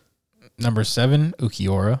 Yeah. Number 7,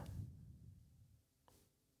 Ukiura.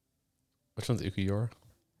 Which one's Ukiura?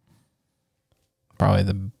 Probably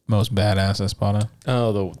the most badass Espada.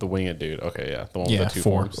 Oh, the winged dude. Okay, yeah. The one with the 2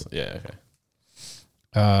 forms. Yeah,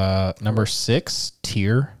 okay. Number 6,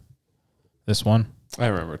 Tyr. This one. I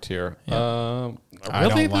remember Tyr. Yeah. I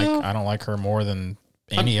don't like her more than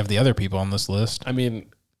any of the other people on this list. I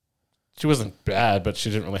mean, she wasn't bad, but she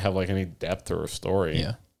didn't really have like any depth or story.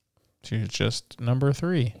 Yeah. She was just number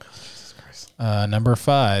 3. Jesus Christ. Number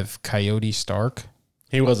 5, Coyote Stark.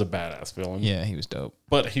 He was a badass villain. Yeah, he was dope.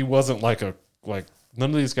 But he wasn't like none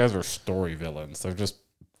of these guys are story villains.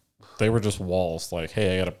 They were just walls. Like,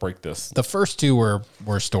 hey, I got to break this. The first 2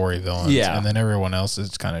 were story villains. Yeah. And then everyone else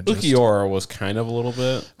is kind of just... Ukiura was kind of a little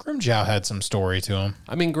bit. Grimmjow had some story to him.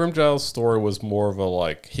 I mean, Grimmjow's story was more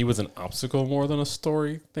of he was an obstacle more than a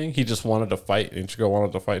story thing. He just wanted to fight. Ichigo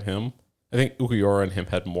wanted to fight him. I think Ukiura and him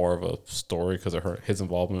had more of a story because of his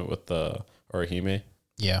involvement with the Orihime.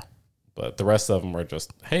 Yeah. But the rest of them were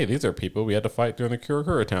just, hey, these are people we had to fight during the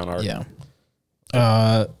Kurokura Town arc. Yeah.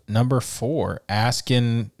 Number 4,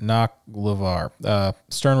 Askin Naklevar.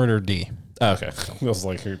 Sternritter D. Okay. I was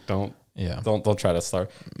like, don't try to start.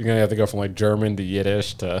 You're gonna have to go from like German to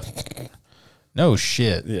Yiddish to No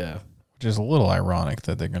shit. yeah. Which is a little ironic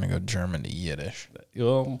that they're gonna go German to Yiddish.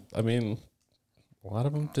 Well, I mean, a lot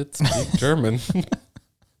of them did speak German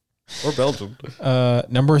or Belgian.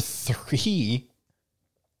 Number 3,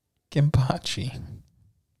 Kenpachi.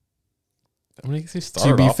 I mean, he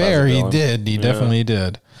started to be off fair, as a he villain. did. He definitely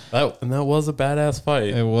did. That was a badass fight.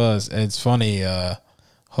 It was. It's funny.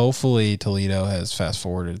 Hopefully Toledo has fast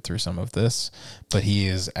forwarded through some of this, but he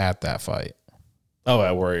is at that fight. Oh,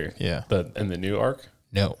 at Warrior. Yeah. In the new arc?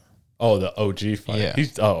 No. Oh, the OG fight. Yeah.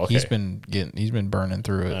 Okay. He's been burning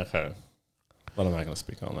through it. Okay. But I'm not going to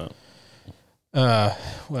speak on that.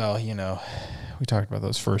 Well, we talked about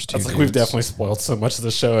those first two. It's like we've definitely spoiled so much of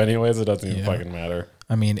the show anyways, it doesn't even fucking matter.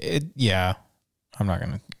 I mean, I'm not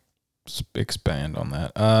going to expand on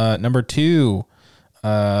that. Number 2,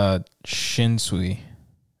 Shunsui.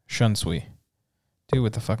 Dude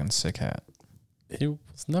with the fucking sick hat. He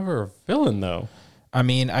was never a villain, though. I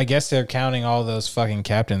mean, I guess they're counting all those fucking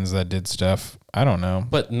captains that did stuff. I don't know.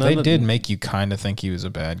 But they did make you kind of think he was a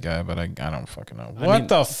bad guy, but I don't fucking know. What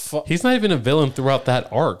the fuck? He's not even a villain throughout that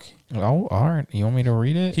arc. Oh, all right. You want me to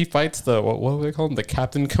read it? He fights what do they call him? The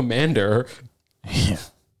Captain Commander. Yeah.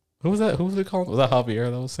 Who was that? Who was it called? Was that Javier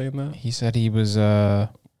that was saying that? He said he was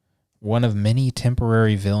one of many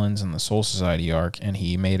temporary villains in the Soul Society arc, and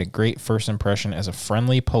he made a great first impression as a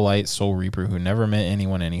friendly, polite Soul Reaper who never meant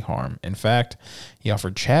anyone any harm. In fact, he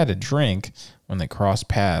offered Chad a drink when they crossed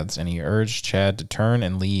paths, and he urged Chad to turn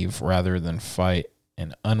and leave rather than fight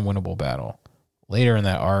an unwinnable battle. Later in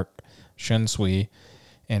that arc, Shunsui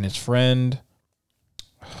and his friend,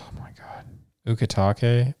 oh my god,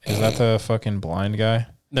 Ukitake, is that the fucking blind guy?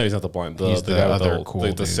 No, he's not the blind. He's the guy other with cool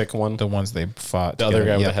the dude. sick one. The ones they fought The together.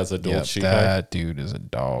 other guy that has a dual sheet. That dude is a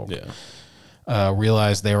dog. Yeah.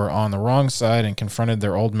 Realized they were on the wrong side and confronted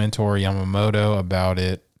their old mentor Yamamoto about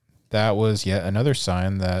it. That was yet another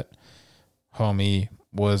sign that homie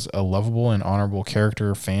was a lovable and honorable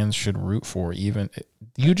character fans should root for. Even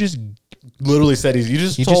you just literally said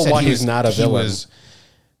you told why he's not a villain. He was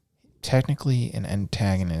technically an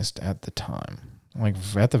antagonist at the time. Like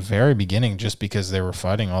at the very beginning, just because they were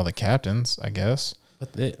fighting all the captains, I guess.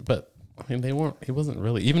 But I mean, they weren't. He wasn't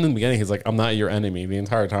really. Even in the beginning, he's like, "I'm not your enemy." The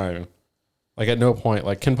entire time, like at no point,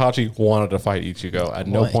 like Kenpachi wanted to fight Ichigo. At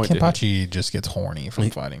no point, Kenpachi just gets horny from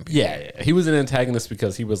fighting people. Yeah, he was an antagonist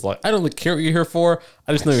because he was like, "I don't care what you're here for.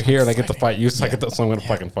 I just know you're here, and I get to fight you, so I'm going to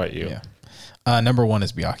fucking fight you." Yeah. Number 1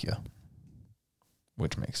 is Byakuya,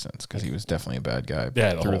 which makes sense because he was definitely a bad guy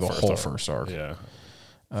through the whole first arc. Yeah.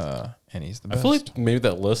 And he's the best. I feel like maybe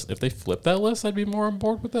that list, if they flip that list, I'd be more on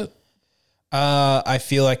board with it. I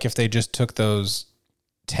feel like if they just took those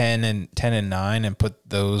 10 and 9 and put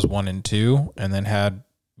those 1 and 2 and then had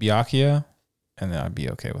Byakuya, and then I'd be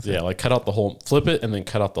okay with it. Yeah, like cut out the whole, flip it and then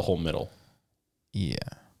cut out the whole middle. Yeah.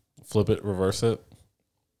 Flip it, reverse it.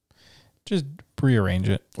 Just rearrange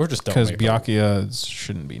it. Or just don't. Because Byakuya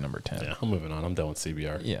shouldn't be number 10. Yeah, I'm moving on. I'm done with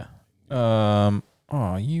CBR. Yeah.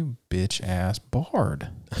 Oh, you bitch ass Bard.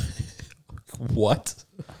 What?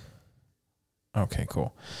 Okay,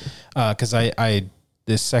 cool. Because I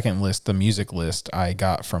this second list, the music list, I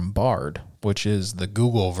got from Bard, which is the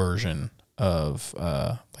Google version of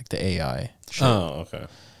like the AI shit. Oh, okay.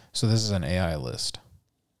 So this is an AI list.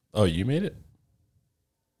 Oh, you made it?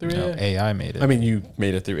 No, AI made it. I mean, you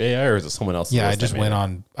made it through AI, or is it someone else? Yeah, I just went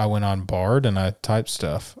on. I went on Bard and I typed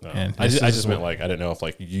stuff. No. And I just meant like I didn't know if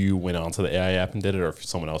like you went onto the AI app and did it, or if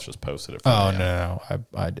someone else just posted it. Oh no,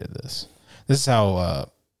 I did this. This is how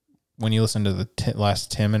when you listen to the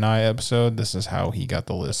last Tim and I episode, this is how he got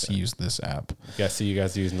the list. Okay. He used this app. I see you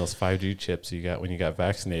guys using those 5G chips you got when you got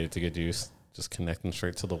vaccinated to get juice. Just connecting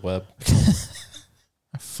straight to the web.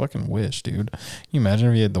 I fucking wish, dude. Can you imagine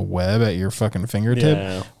if you had the web at your fucking fingertip?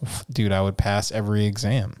 Yeah. Dude, I would pass every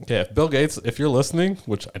exam. Yeah, Bill Gates, if you're listening,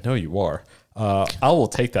 which I know you are, I will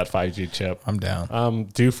take that 5G chip. I'm down. I'm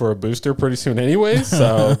due for a booster pretty soon anyways,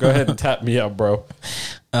 so go ahead and tap me up, bro.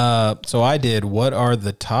 So I did, what are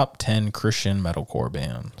the top 10 Christian metalcore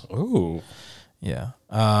bands? Ooh. Yeah.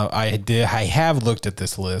 I have looked at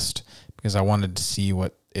this list because I wanted to see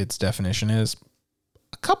what its definition is.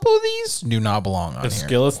 A couple of these do not belong on if here. If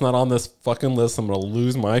Skillet's not on this fucking list, I'm going to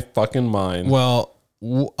lose my fucking mind. Well,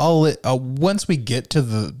 once we get to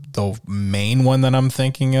the main one that I'm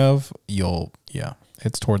thinking of,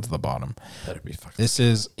 it's towards the bottom. Better be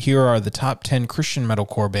fucking. Here are the top 10 Christian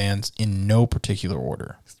metalcore bands in no particular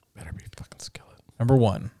order. Better be fucking Skillet. Number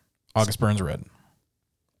 1, August Burns Red.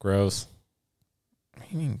 Gross. What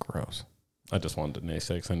do you mean gross? I just wanted to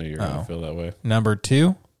naysay because I knew you were going to feel that way. Number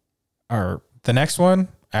 2, or the next one,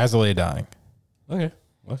 As I Lay Dying. Okay.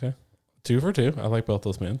 2 for 2. I like both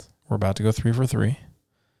those bands. We're about to go 3 for 3.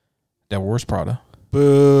 Devil Wears Prada.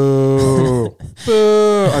 Boo.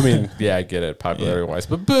 Boo. I mean, yeah, I get it popularity wise,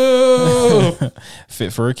 but boo.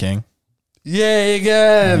 Fit for a King. Yay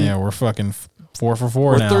again. Yeah, we're fucking 4 for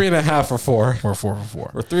 4 We're now. 3.5 for 4. We're 4 for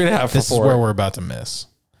 4. We're 3.5 for 4. This is where we're about to miss.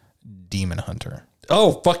 Demon Hunter.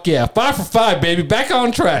 Oh, fuck yeah. 5 for 5, baby. Back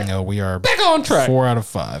on track. No, we are back on track. 4 out of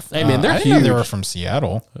 5. Hey, man, they're I didn't know huge. they were from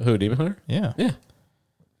Seattle. Who, Demon Hunter? Yeah. Yeah.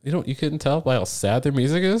 You couldn't tell by how sad their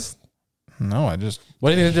music is? No, I just.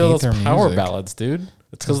 What are you going to do with hate those their power music. ballads, dude?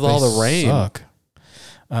 It's because of all the rain. Suck.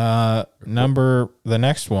 Number the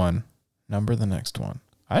next one.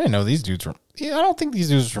 I didn't know these dudes were. Yeah, I don't think these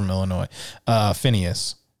dudes are from Illinois.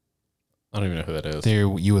 Phineas. I don't even know who that is.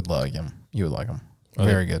 You would like him. You would like him.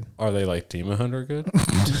 Very good. Are they like Demon Hunter good?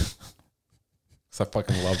 Because I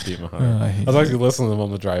fucking love Demon Hunter. I I hate was actually listening to them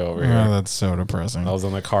on the drive over here. that's so depressing. I was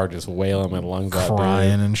in the car just wailing my lungs out,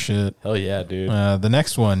 Crying dude. and shit. Hell yeah, dude. The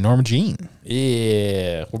next one, Norma Jean.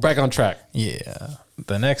 Yeah. We're back on track. Yeah.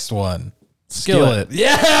 The next one, Skillet.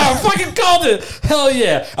 Yeah, I fucking called it. Hell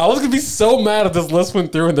yeah. I was going to be so mad if this list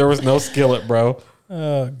went through and there was no Skillet, bro.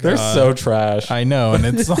 Oh, God. They're so trash. I know, and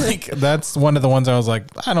it's like that's one of the ones I was like,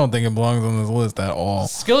 I don't think it belongs on this list at all.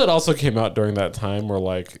 Skillet also came out during that time where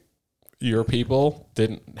like your people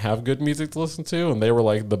didn't have good music to listen to, and they were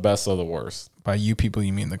like the best of the worst. By you people,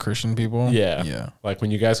 you mean the Christian people? Yeah, yeah. Like when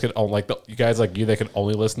you guys could you guys like you, they could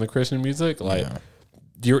only listen to Christian music. Like Yeah.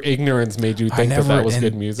 your ignorance made you think that was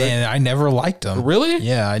good music. And I never liked them. Really?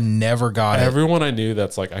 Yeah, I never got it. Everyone I knew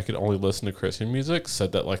that's like I could only listen to Christian music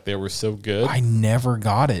said that like they were so good. I never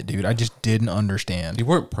got it, dude. I just didn't understand. You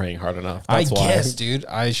weren't praying hard enough. I That's why. guess, dude.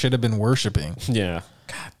 I should have been worshiping. Yeah.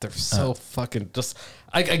 God, they're so fucking just.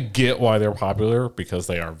 I get why they're popular because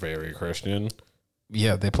they are very Christian.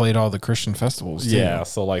 Yeah, they played all the Christian festivals, too. Yeah,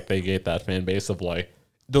 so like they get that fan base of like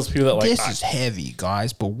those people that like this is heavy,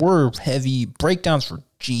 guys, but we're heavy breakdowns for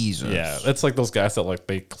Jesus. yeah, it's like those guys that like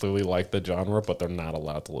they clearly like the genre, but they're not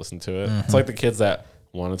allowed to listen to it. It's like the kids that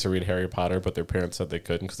wanted to read Harry Potter, but their parents said they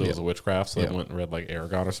couldn't because it was a witchcraft, so they went and read like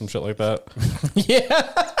Aragon or some shit like that.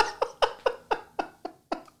 Yeah.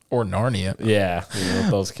 Or Narnia. Yeah,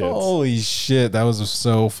 those kids. Holy shit, that was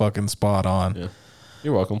so fucking spot on. Yeah.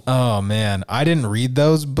 You're welcome. Oh man, I didn't read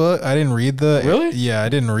those books. I didn't read the Really? Yeah, I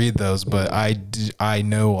didn't read those, but I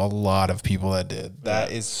know a lot of people that did.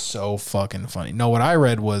 That is so fucking funny. No, what I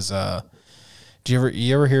read was do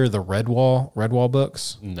you ever hear the Redwall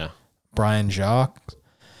books? No. Brian Jacques.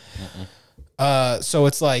 So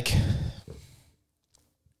it's like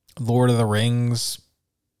Lord of the Rings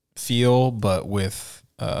feel, but with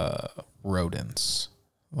rodents.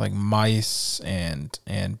 Like mice and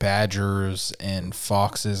badgers and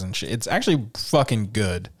foxes and shit. It's actually fucking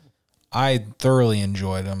good. I thoroughly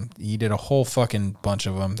enjoyed them. He did a whole fucking bunch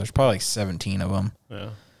of them. There's probably like 17 of them. Yeah.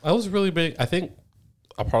 I was really big. I think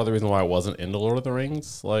a part of the reason why I wasn't into Lord of the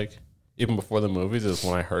Rings, like even before the movies, is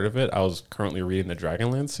when I heard of it, I was currently reading the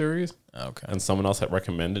Dragonlance series. Okay. And someone else had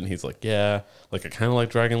recommended, and he's like, yeah, like I kind of like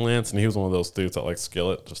Dragonlance. And he was one of those dudes that like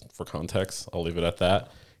Skillet, just for context. I'll leave it at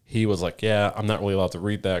that. He was like, yeah, I'm not really allowed to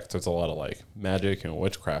read that because there's a lot of like magic and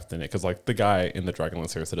witchcraft in it. Because like the guy in the Dragonlance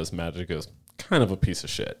series that does magic is kind of a piece of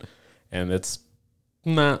shit. And it's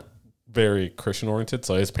not very Christian oriented.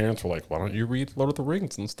 So his parents were like, why don't you read Lord of the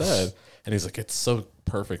Rings instead? And he's like, it's so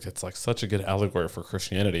perfect. It's like such a good allegory for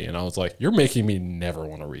Christianity. And I was like, you're making me never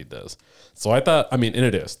want to read this. So I thought, I mean, and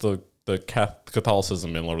it is. The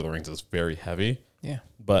Catholicism in Lord of the Rings is very heavy. Yeah.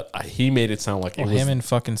 But he made it sound like Well, it was him and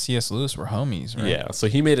fucking C.S. Lewis were homies, right? Yeah, so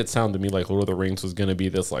he made it sound to me like Lord of the Rings was going to be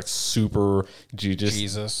this like super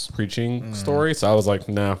Jesus preaching story. So I was like,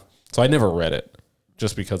 no. So I never read it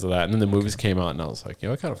just because of that. And then the movies came out, and I was like,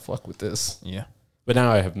 I kind of fuck with this. Yeah. But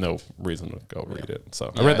now I have no reason to go read it.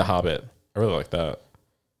 So I read The Hobbit. I really like that.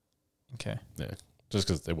 Okay. Yeah, just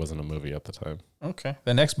because it wasn't a movie at the time. Okay.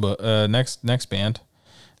 The next book, next band.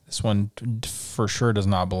 This one for sure does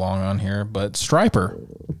not belong on here, but Striper.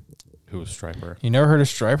 Who was Striper? You never heard of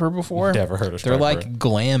Striper before? Never heard of Striper. They're like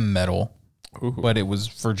glam metal, Ooh. but it was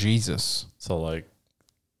for Jesus. So like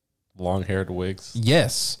long-haired wigs,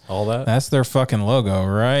 Yes. all that. That's their fucking logo,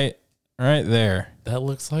 right? Right there. That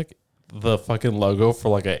looks like the fucking logo for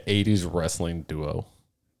like an 80s wrestling duo.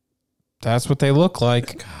 That's what they look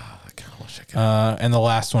like. God, I kind of wish I could. And the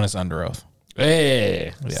last one is Under Oath.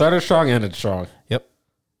 Hey, started strong, ended strong. Yep.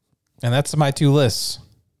 And that's my two lists.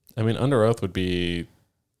 I mean, Under Oath would be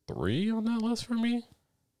 3 on that list for me.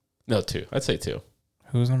 No, 2. I'd say 2.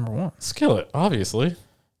 Who's number one? Skillet, obviously.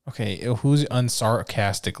 Okay, who's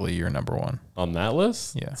unsarcastically your number one? On that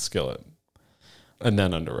list? Yeah. Skillet. and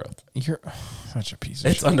then Under Oath. You're such a piece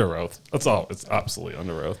of It's shit. Under Oath. That's all. It's absolutely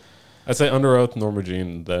Under Oath. I'd say Under Oath, Norma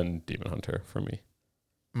Jean, then Demon Hunter for me.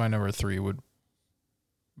 My number 3 would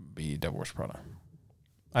be Devil Wears Prada.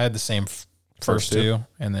 I had the same first two,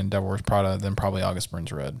 and then Devil Wears Prada, then probably August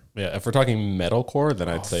Burns Red. Yeah, if we're talking metalcore, then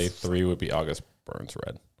I'd say 3 would be August Burns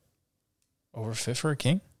Red. Over Fit for a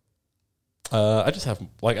King? I just have,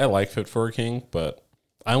 like, I like Fit for a King, but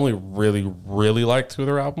I only really, really like 2 of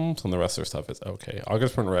their albums, and the rest of their stuff is okay.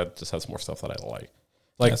 August Burns Red just has more stuff that I like.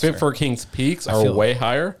 Like, Fit for a King's peaks are way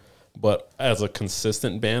higher, but as a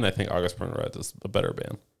consistent band, I think August Burns Red is a better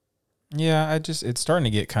band. Yeah, it's starting to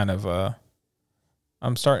get kind of,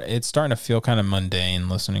 it's starting to feel kind of mundane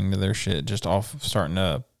listening to their shit, just all starting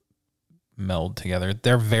to meld together.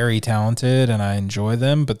 They're very talented, and I enjoy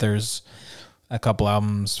them, but there's a couple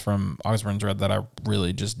albums from August Burns Red that I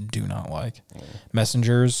really just do not like.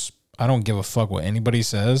 Messengers, I don't give a fuck what anybody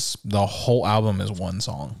says. The whole album is one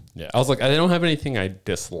song. Yeah, I was like, I don't have anything I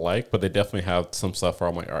dislike, but they definitely have some stuff where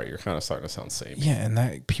I'm like, all right, you're kind of starting to sound samey. Yeah, and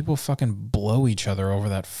that people fucking blow each other over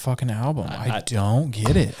that fucking album. I don't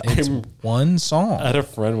get it. It's one song. I had a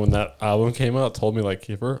friend when that album came out told me, like,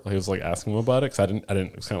 he was like asking him about it because I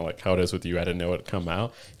didn't. It's kind of like how it is with you. I didn't know it had come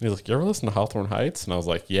out. And he's like, you ever listen to Hawthorne Heights? And I was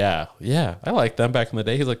like, yeah, I liked them back in the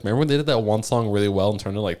day. He's like, remember when they did that one song really well and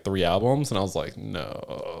turned into like 3 albums? And I was like,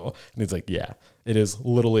 no. And he's like, yeah. It is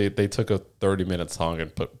literally, they took a 30-minute song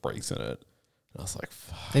and put breaks in it. And I was like,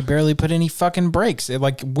 fuck. They barely put any fucking breaks. It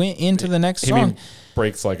like went into the next song. Mean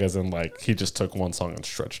breaks like as in like he just took one song and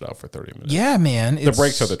stretched it out for 30 minutes. Yeah, man. The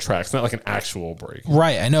breaks are the tracks, not like an actual break.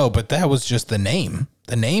 Right, I know, but that was just the name.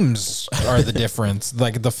 The names are the difference.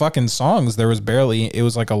 Like the fucking songs, there was barely, it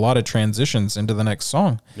was like a lot of transitions into the next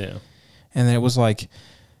song. Yeah. And then it was like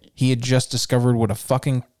he had just discovered what a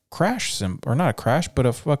fucking crash symbol, or not a crash, but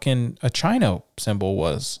a Chino symbol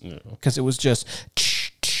was. Because it was just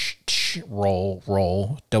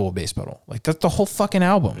roll, double bass pedal. Like that's the whole fucking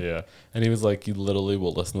album. Yeah. And he was like, you literally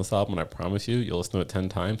will listen to this album, and I promise you'll listen to it 10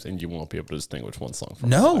 times and you won't be able to distinguish one song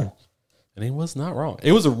from another. And he was not wrong.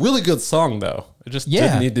 It was a really good song though. It just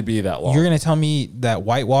didn't need to be that long. You're gonna tell me that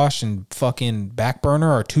Whitewash and fucking Backburner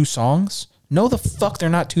are 2 songs? No, the fuck, they're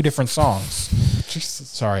not 2 different songs. Jesus.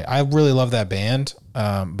 Sorry, I really love that band,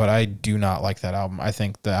 but I do not like that album. I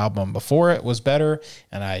think the album before it was better,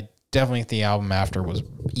 and I definitely think the album after was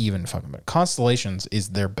even fucking better. Constellations is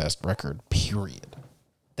their best record, period.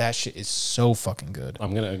 That shit is so fucking good.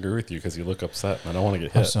 I'm going to agree with you because you look upset, and I don't want to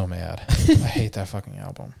get hit. I'm so mad. I hate that fucking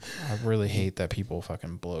album. I really hate that people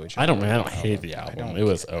fucking blow each other. I don't hate the album. It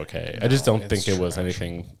was okay. No, I just don't think it was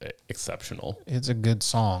anything exceptional. It's a good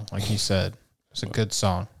song, like you said. It's a good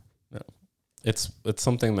song. No. It's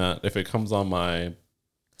something that if it comes on my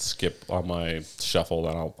skip on my shuffle,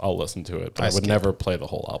 then I'll listen to it. But I would never play the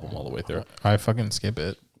whole album all the way through. I fucking skip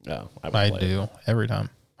it. Yeah, I do every time.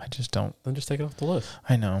 I just don't. Then just take it off the list.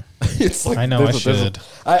 I know. It's like I know. I should.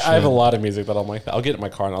 I have a lot of music that I'm like that. I'll get in my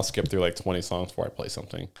car and I'll skip through like 20 songs before I play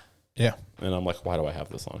something. Yeah. And I'm like, why do I have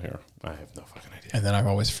this on here? I have no fucking idea. And then I've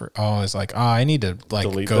always like, I need to like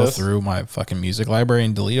delete go through my fucking music library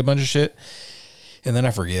and delete a bunch of shit. And then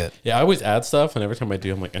I forget. Yeah, I always add stuff, and every time I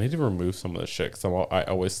do, I'm like, I need to remove some of this shit because I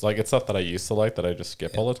always like it's stuff that I used to like that I just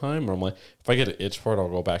skip all the time. Or I'm like, if I get an itch for it, I'll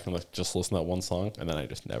go back and like, just listen to that one song, and then I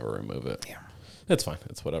just never remove it. Yeah, it's fine.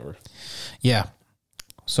 It's whatever. Yeah.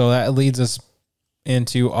 So that leads us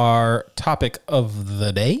into our topic of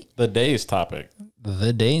the day. The day's topic,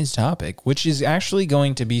 which is actually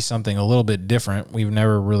going to be something a little bit different. We've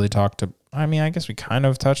never really talked to. I mean, I guess we kind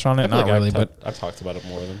of touched on it, not really, but I've talked about it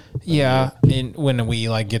more than and when we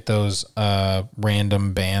like get those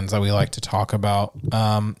random bands that we like to talk about,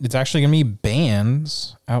 it's actually gonna be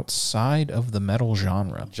bands outside of the metal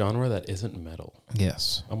genre that isn't metal.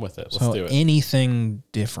 Yes, I'm with it. Let's do it. Anything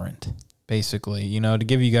different, basically, to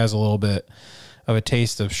give you guys a little bit of a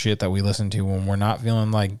taste of shit that we listen to when we're not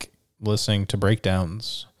feeling like listening to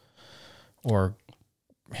breakdowns or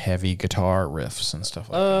heavy guitar riffs and stuff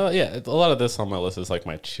like that. Yeah, a lot of this on my list is like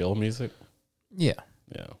my chill music. Yeah.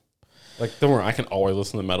 Like, don't worry, I can always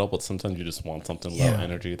listen to metal, but sometimes you just want something low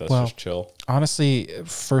energy that's just chill. Honestly,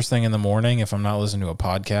 first thing in the morning, if I'm not listening to a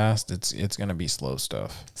podcast, it's gonna be slow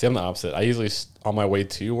stuff. See, I'm the opposite. I usually on my way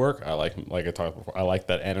to work, I like I talked before, I like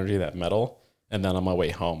that energy, that metal, and then on my way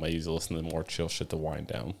home, I usually listen to more chill shit to wind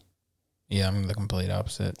down. Yeah, I'm the complete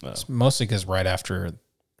opposite. No. It's mostly because right after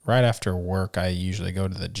work, I usually go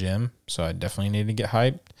to the gym, so I definitely need to get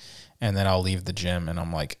hyped, and then I'll leave the gym, and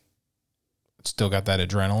I'm like still got that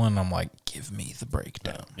adrenaline. I'm like, give me the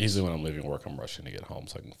breakdown. Usually when I'm leaving work, I'm rushing to get home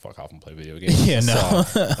so I can fuck off and play video games. Yeah, no.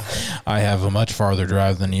 So. I have a much farther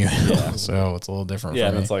drive than you, so it's a little different for me. Yeah,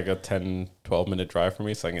 and it's like a 10, 12-minute drive for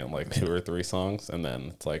me, so I can get like 2 or 3 songs, and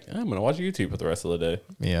then it's like, I'm going to watch YouTube for the rest of the day.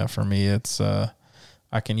 Yeah, for me, it's,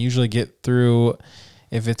 I can usually get through,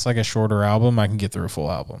 if it's like a shorter album, I can get through a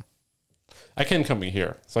full album. I can come in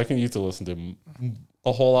here, so I can usually listen to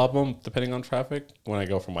a whole album depending on traffic when I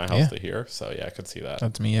go from my house to here. So yeah, I could see that.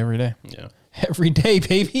 That's me every day. Yeah. Every day,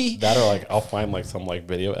 baby. That or like I'll find like some like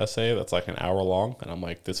video essay that's like an hour long and I'm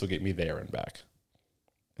like, this will get me there and back.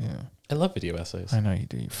 Yeah. I love video essays. I know you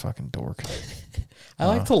do, you fucking dork. I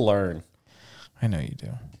like to learn. I know you do.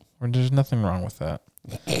 There's nothing wrong with that.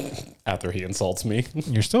 After he insults me.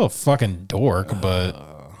 You're still a fucking dork, but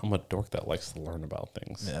I'm a dork that likes to learn about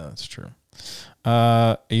things. Yeah, that's true.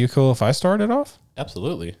 Are you cool if I start it off?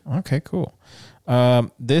 Absolutely. Okay, cool.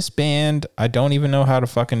 This band, I don't even know how to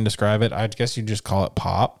fucking describe it. I guess you just call it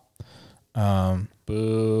pop.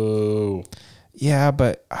 Boo. Yeah,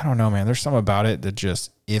 but I don't know, man. There's something about it that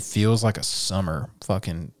just, it feels like a summer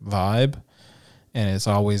fucking vibe. And it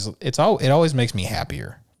always makes me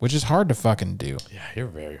happier, which is hard to fucking do. Yeah, you're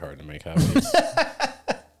very hard to make happy.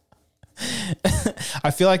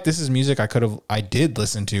 I feel like this is music I did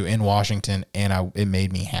listen to in Washington, and it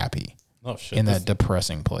made me happy. Oh shit! In that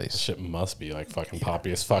depressing place. This shit must be like fucking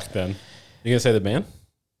poppy as fuck. Then you gonna say the band?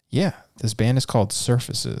 Yeah, this band is called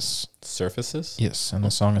Surfaces. Surfaces? Yes, and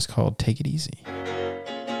the song is called "Take It Easy."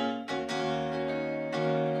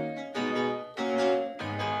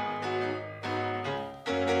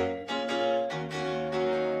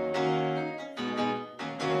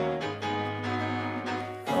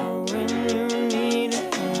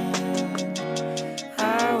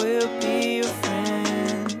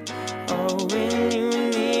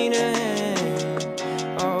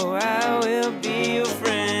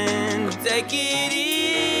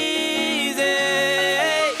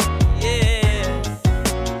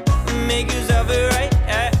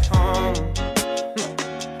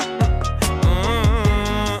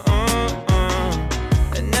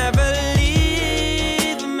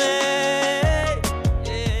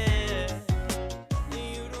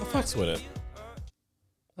 With it.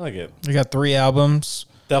 I like it. You got 3 albums.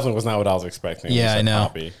 Definitely was not what I was expecting. Yeah, I know.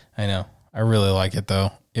 Poppy. I know. I really like it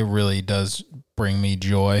though. It really does bring me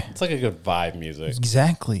joy. It's like a good vibe music.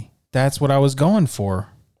 Exactly. That's what I was going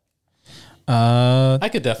for. I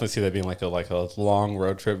could definitely see that being like a long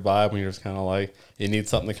road trip vibe when you're just kind of like, you need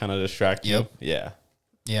something to kind of distract you. Yeah.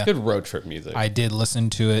 Yeah. Good road trip music. I did listen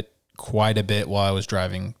to it quite a bit while I was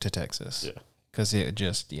driving to Texas. Yeah. Because it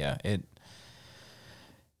just,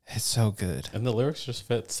 it's so good. And the lyrics just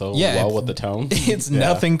fit so well with the tone. It's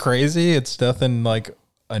nothing crazy. It's nothing like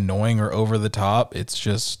annoying or over the top. It's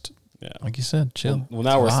just, like you said, chill. Well,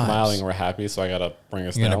 now we're smiling. We're happy. So I got to bring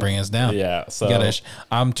us down. You're going to bring us down. Yeah. So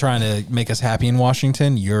I'm trying to make us happy in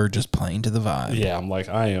Washington. You're just playing to the vibe. Yeah. I'm like,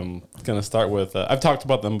 I am going to start with, I've talked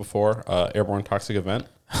about them before, Airborne Toxic Event.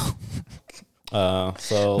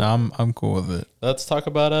 So no, I'm cool with it. Let's talk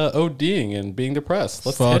about ODing and being depressed.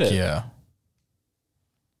 Let's hit it. Yeah.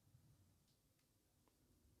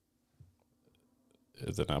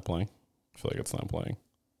 Is it not playing? I feel like it's not playing.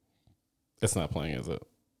 It's not playing, is it?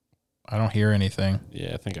 I don't hear anything.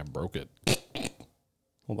 Yeah, I think I broke it.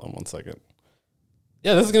 Hold on 1 second.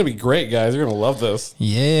 Yeah, this is going to be great, guys. You're going to love this.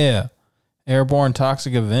 Yeah. Airborne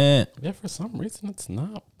Toxic Event. Yeah, for some reason, it's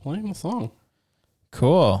not playing the song.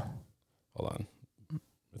 Cool. Hold on.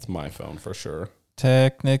 It's my phone for sure.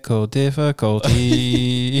 Technical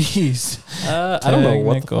difficulties. I don't know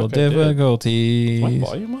what the fuck difficulties. I did. Is my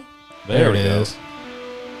volume up? There it is. Is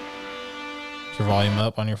your volume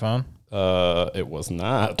up on your phone? It was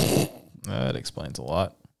not. That explains a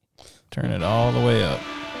lot. Turn it all the way up.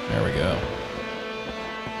 There we go.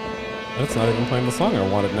 It's not even playing the song I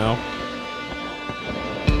want it now.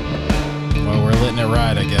 Well, we're letting it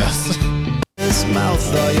ride, I guess. This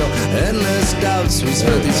mouth are your endless doubts. We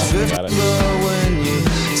spent these 50 when you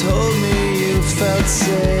told me you felt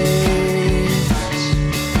safe.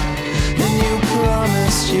 And you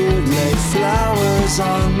promised you'd lay flowers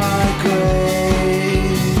on my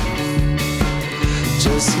grave,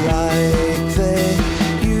 just like they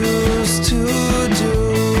used to do.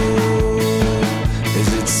 Is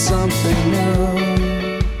it something new?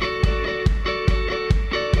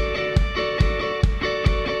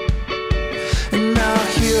 And now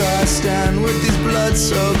here I stand with these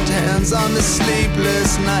blood-soaked hands on the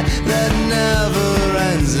sleepless night that never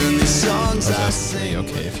ends. And these songs I sing.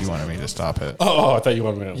 Okay, if you wanted me to stop it. Oh, I thought you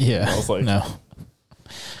wanted me to. Yeah. I was like, no.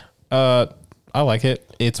 I like it.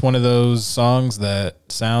 It's one of those songs that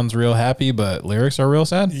sounds real happy, but lyrics are real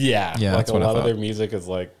sad. Yeah. Yeah, Like that's a what I lot of thought. their music is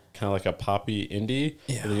like kind of like a poppy indie.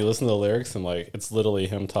 Yeah. And you listen to the lyrics and like it's literally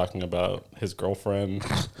him talking about his girlfriend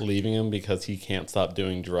leaving him because he can't stop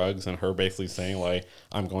doing drugs, and her basically saying like,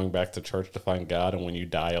 I'm going back to church to find God, and when you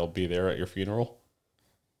die I'll be there at your funeral.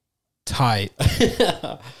 Tight.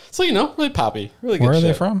 So really poppy, really good. Where are shit.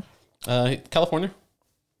 they from? California.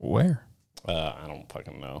 Where? I don't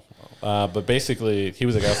fucking know. But basically, he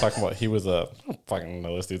was a guy I was talking about. He was I don't fucking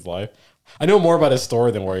know this dude's life. I know more about his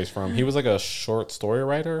story than where he's from. He was like a short story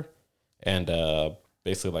writer, and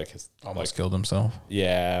basically like his Almost killed himself.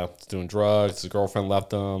 yeah, was doing drugs. His girlfriend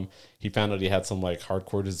left him. He found out he had some like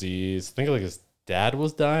hardcore disease. I think like his dad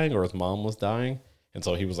was dying or his mom was dying, and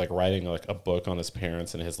so he was like writing like a book on his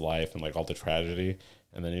parents and his life and like all the tragedy.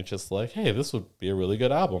 And then he's just like, hey, this would be a really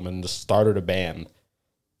good album, and just started a band.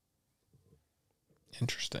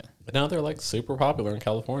 Interesting. But now they're like super popular in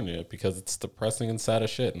California because it's depressing and sad as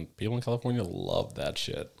shit, and people in California love that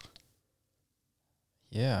shit.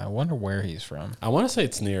 Yeah, I wonder where he's from. I want to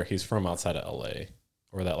say he's from outside of LA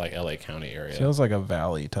or that like LA County area. Feels like a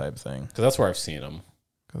valley type thing. Because that's where I've seen him.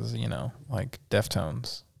 Because, like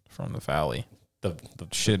Deftones from the valley. The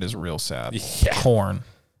Shit is real sad. Yeah. Corn.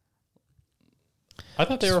 I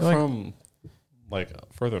thought they Just were feel from like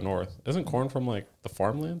further north. Isn't Corn from like the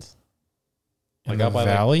farmlands? In Like the out by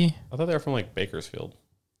valley? I thought they were from like Bakersfield.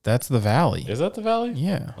 That's the valley. Is that the valley?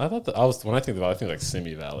 Yeah. I thought when I think the valley, I think like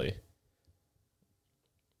Simi Valley.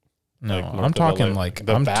 No, Like north I'm of talking LA. like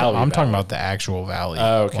The I'm valley talking valley. about the actual valley.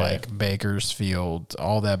 Oh, okay. Like Bakersfield,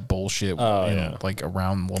 all that bullshit. Oh, yeah. Like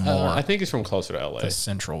around Lemoore, I think he's from closer to LA. the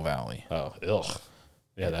Central Valley. Oh, ugh.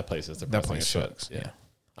 Yeah, that place is depressing. That place as shit. sucks. Yeah.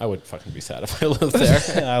 I would fucking be sad if I lived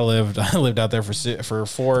there. I lived out there for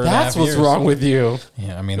 4.5 That's what's years. wrong with you.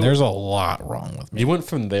 Yeah, I mean, there's a lot wrong with me. You went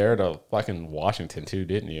from there to fucking Washington too,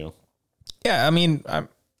 didn't you? Yeah, I mean,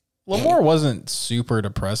 Lemoore wasn't super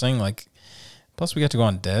depressing. Like, plus we got to go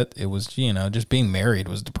on debt. It was, just being married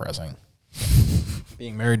was depressing.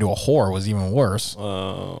 Being married to a whore was even worse.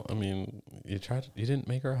 I mean, you didn't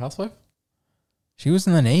make her a housewife? She was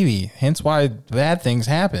in the Navy, hence why bad things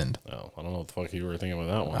happened. Oh, I don't know what the fuck you were thinking with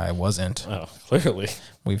that one. I wasn't. Oh, clearly.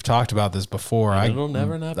 We've talked about this before. It'll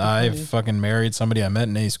never not be I funny. fucking married somebody I met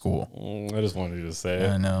in A school. I just wanted you to say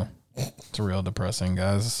it. I know. It's real depressing,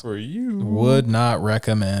 guys. For you. Would not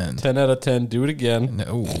recommend. 10 out of 10. Do it again.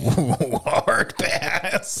 No. Hard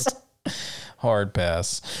pass. Hard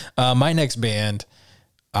pass. My next band,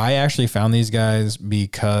 I actually found these guys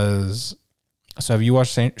because... So have you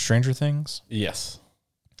watched Stranger Things? Yes.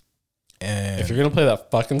 And If you're going to play that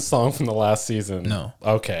fucking song from the last season. No.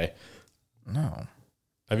 Okay. No.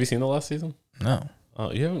 Have you seen the last season? No.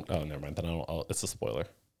 Oh, you haven't? Oh, never mind. Then it's a spoiler.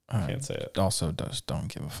 I can't say it. Also, just don't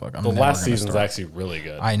give a fuck. I'm The never last gonna season's start. actually really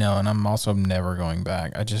good. I know, and I'm also never going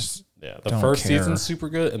back. I just... Yeah, the don't first care. season's super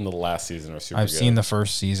good, and the last season are super good. I've seen the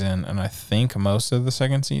first season, and I think most of the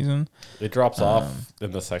second season. It drops off in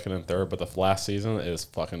the second and third, but the last season is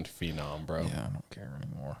fucking phenom, bro. Yeah, I don't care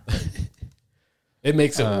anymore. It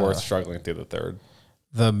makes it worth struggling through the third.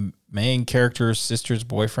 The main character's sister's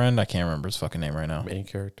boyfriend, I can't remember his fucking name right now. Main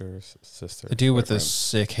character's sister. The dude with the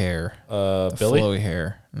sick hair. The Billy? flowy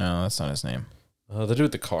hair. No, that's not his name. The dude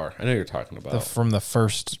with the car. I know you're talking about. From the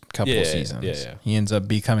first couple Yeah, seasons. yeah. He ends up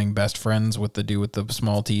becoming best friends with the dude with the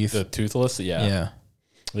small teeth. The toothless? Yeah. Yeah.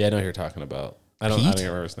 Yeah, I know who you're talking about. I don't Pete?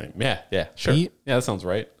 remember his name. Yeah, sure. Pete? Yeah, that sounds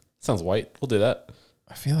right. Sounds white. We'll do that.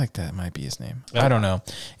 I feel like that might be his name. Yeah. I don't know.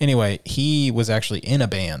 Anyway, he was actually in a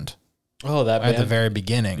band Oh, that at band? the very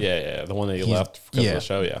beginning. Yeah. The one that you left because of the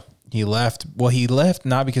show, yeah. He left. Well, he left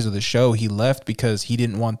not because of the show. He left because he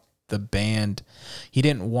didn't want the band. He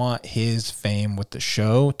didn't want his fame with the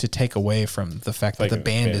show to take away from the fact that the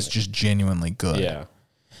band is just genuinely good. Yeah.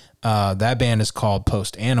 That band is called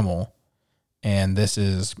Post Animal, and this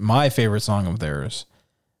is my favorite song of theirs,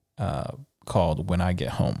 called "When I Get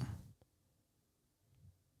Home."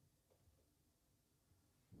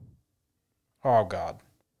 Oh God!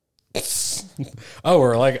 Oh,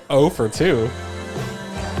 we're like 0 for 2.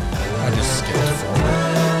 I just skipped forward.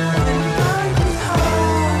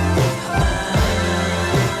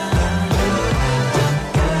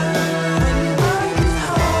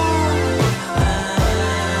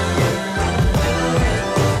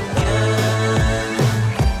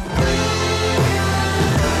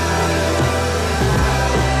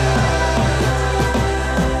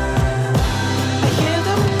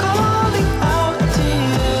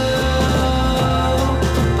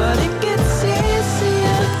 But it gets easier.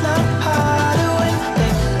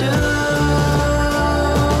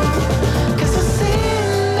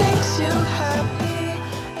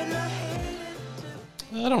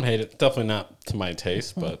 don't hate it. Definitely not to my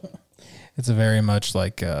taste, but it's a very much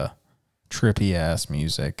like trippy ass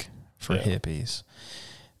music for hippies.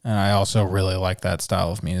 And I also really like that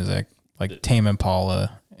style of music. Like Tame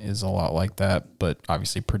Impala is a lot like that, but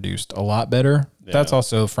obviously produced a lot better. Yeah. That's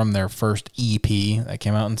also from their first EP that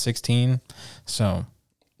came out in 2016. So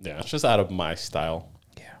yeah, it's just out of my style.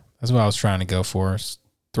 Yeah, that's what I was trying to go for.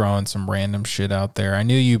 Throwing some random shit out there. I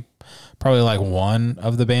knew you probably like one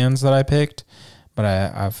of the bands that I picked, but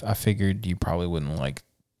I figured you probably wouldn't like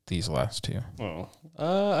these last two. Oh,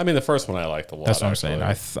 I mean, the first one I liked a lot. That's what I'm saying.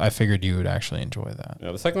 I figured you would actually enjoy that.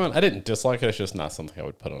 Yeah, the second one I didn't dislike it. It's just not something I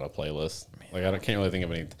would put on a playlist. Like can't really think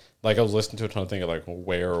of any. Like I was listening to it, trying to think of like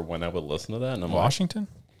where or when I would listen to that. And I'm Washington?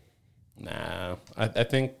 Like, nah, I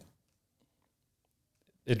think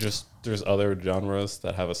it just there's other genres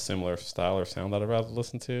that have a similar style or sound that I'd rather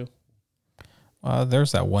listen to.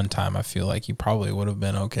 There's that one time I feel like you probably would have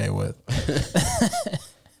been okay with.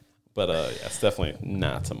 But yeah, it's definitely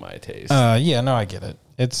not to my taste. Yeah, no, I get it.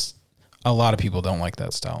 It's a lot of people don't like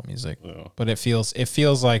that style of music, but it feels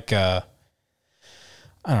like I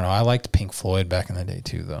don't know. I liked Pink Floyd back in the day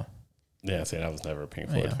too, though. Yeah, see, I was never a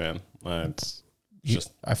Pink Floyd fan.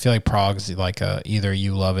 I feel like prog's like either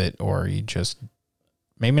you love it or you just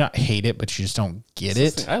maybe not hate it, but you just don't get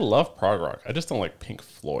it. I love prog rock. I just don't like Pink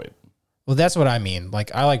Floyd. Well, that's what I mean.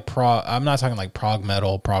 Like I like prog. I'm not talking like prog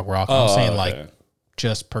metal, prog rock. I'm saying like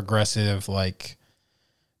just progressive. Like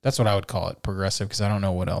that's what I would call it, progressive, because I don't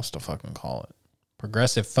know what else to fucking call it.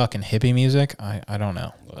 Progressive fucking hippie music. I don't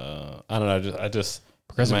know. I don't know. I just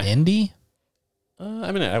progressive indie.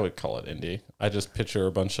 I mean, I would call it indie. I just picture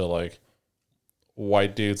a bunch of like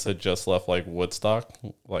white dudes that just left like Woodstock,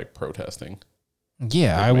 like protesting.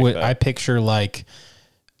 Yeah, I would. I picture like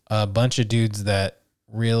a bunch of dudes that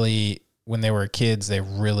really, when they were kids, they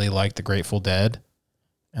really liked the Grateful Dead,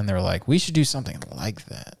 and they were like, "We should do something like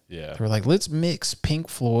that." Yeah, they were like, "Let's mix Pink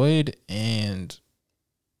Floyd and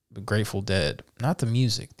the Grateful Dead, not the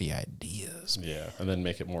music, the ideas." Yeah, and then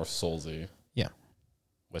make it more soulsy. Yeah,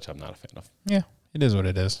 which I'm not a fan of. Yeah, it is what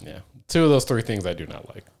it is. Yeah, two of those three things I do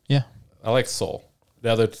not like. Yeah, I like soul.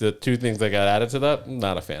 The two things that got added to that, I'm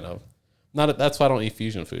not a fan of. That's why I don't eat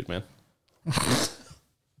fusion food, man.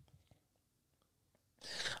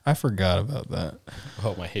 I forgot about that.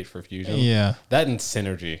 Oh, my hate for fusion. Yeah. That and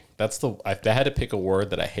synergy. If I had to pick a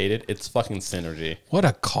word that I hated, it's fucking synergy. What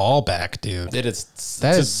a callback, dude. It is.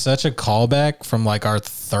 That is such a callback from like our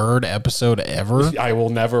third episode ever. I will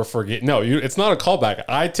never forget. No, it's not a callback.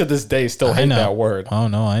 I, to this day, still hate that word. Oh,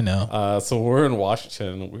 no, I know. So we're in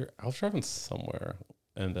Washington. I was driving somewhere,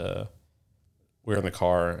 and we're in the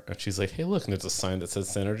car, and she's like, "Hey, look!" And there's a sign that says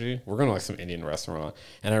Synergy. We're going to like some Indian restaurant,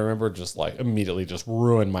 and I remember just like immediately just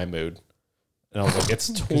ruined my mood. And I was like, "It's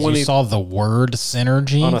 20." You saw the word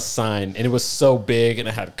Synergy on a sign, and it was so big, and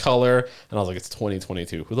it had color, and I was like, "It's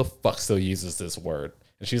 2022. Who the fuck still uses this word?"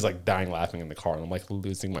 And she's like dying laughing in the car, and I'm like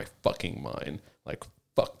losing my fucking mind. Like,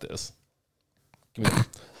 fuck this.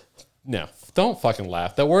 No, don't fucking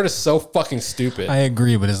laugh. That word is so fucking stupid. I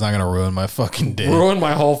agree, but it's not going to ruin my fucking day. Ruin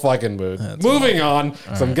my whole fucking mood. Moving on,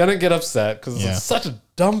 so I'm going to get upset because it's such a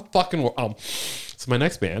dumb fucking word. So my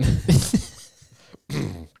next band,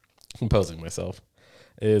 composing myself,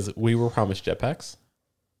 is We Were Promised Jetpacks.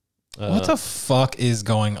 What the fuck is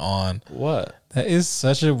going on? What? That is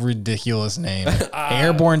such a ridiculous name.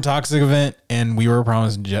 Airborne Toxic Event and We Were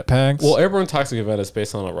Promised Jetpacks. Well, Airborne Toxic Event is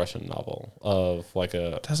based on a Russian novel of like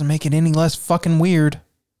a... Doesn't make it any less fucking weird.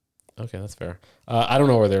 Okay, that's fair. I don't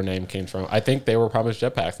know where their name came from. I think they were promised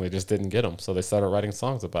jetpacks and they just didn't get them. So they started writing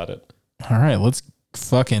songs about it. All right, let's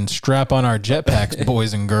fucking strap on our jetpacks,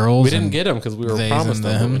 boys and girls. We didn't get them because we were promised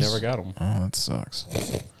them, but we never got them. Oh, that sucks.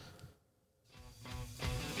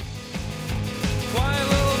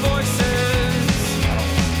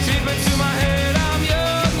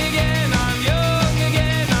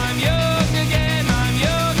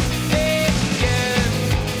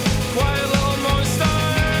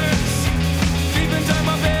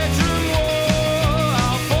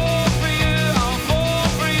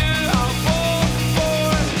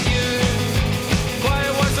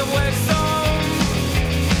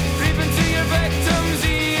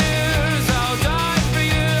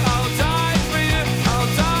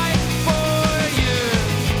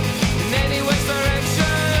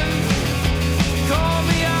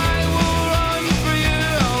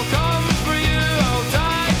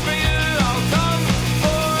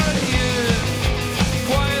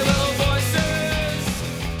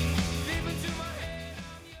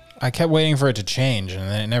 I kept waiting for it to change, and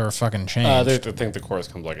then it never fucking changed. I think the chorus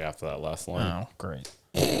comes like after that last line. Oh, great.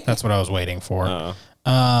 That's what I was waiting for.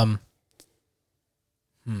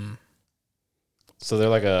 So they're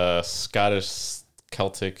like a Scottish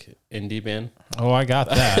Celtic indie band. Oh, I got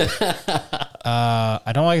that.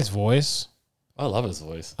 I don't like his voice. I love his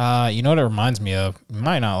voice. You know what it reminds me of? You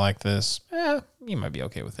might not like this. You might be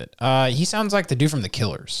okay with it. He sounds like the dude from The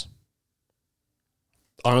Killers.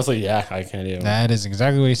 Honestly, yeah, I can't even. That is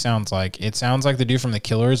exactly what he sounds like. It sounds like the dude from The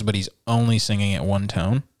Killers, but he's only singing at one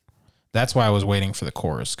tone. That's why I was waiting for the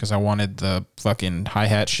chorus, because I wanted the fucking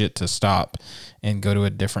hi-hat shit to stop and go to a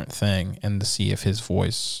different thing and to see if his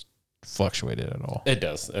voice fluctuated at all. It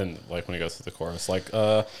does. And like when he goes to the chorus, like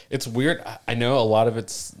it's weird. I know a lot of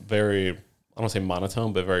it's very, I don't want to say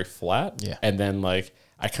monotone, but very flat. Yeah. And then like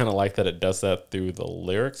I kind of like that it does that through the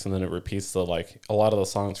lyrics, and then it repeats the, like, a lot of the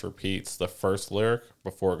songs repeats the first lyric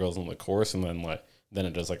before it goes in the chorus, and then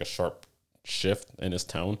it does like a sharp shift in his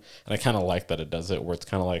tone. And I kind of like that it does it where it's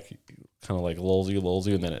kind of like lulls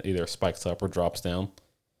you, and then it either spikes up or drops down.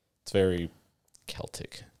 It's very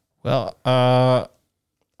Celtic. Well,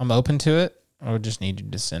 I'm open to it. I would just need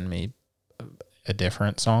you to send me a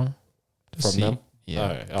different song From them?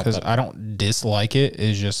 Yeah, because I don't dislike it.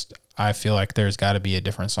 It's just I feel like there's got to be a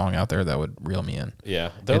different song out there that would reel me in.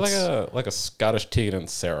 Yeah, they're like a Scottish Tegan and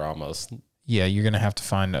Sarah almost. Yeah, you're gonna have to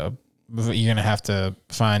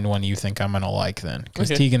find one you think I'm gonna like then, because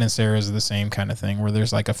Tegan and Sarah is the same kind of thing where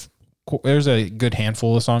there's like there's a good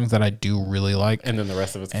handful of songs that I do really like, and then the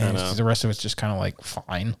rest of it's kind of just kind of like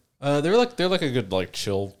fine. They're like a good like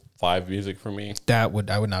chill vibe music for me. I would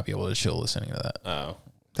not be able to chill listening to that. Oh,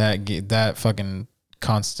 that fucking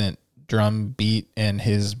constant drum beat and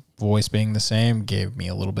his voice being the same gave me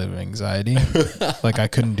a little bit of anxiety. Like I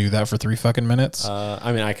couldn't do that for 3 fucking minutes.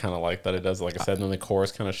 I mean, I kind of like that it does. Like I said, then the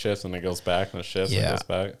chorus kind of shifts and it goes back and it shifts and it goes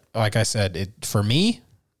back. Like I said, it for me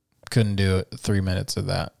couldn't do it 3 minutes of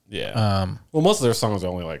that. Yeah. Well, most of their songs are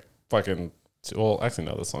only like fucking. Well, actually,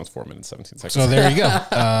 no. The song's 4 minutes 17 seconds. So there you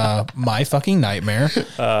go. My fucking nightmare.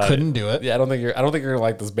 Couldn't do it. Yeah, I don't think you're gonna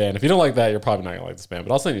like this band. If you don't like that, you're probably not gonna like this band.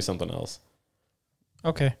 But I'll send you something else.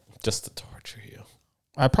 Okay. Just to torture you.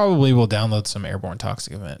 I probably will download some Airborne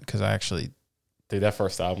Toxic Event because I actually. Dude, that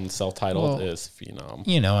first album, self-titled, is phenom.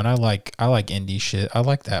 You know, and I like indie shit. I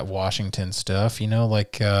like that Washington stuff. You know,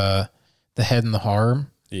 like The Head and the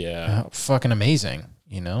Harm. Yeah. Fucking amazing.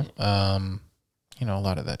 You know, a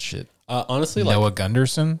lot of that shit. Honestly, Noah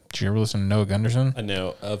Gunderson. Did you ever listen to Noah Gunderson? I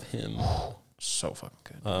know of him. So fucking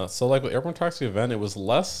good. So like with Airborne Toxic Event, it was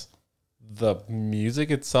less the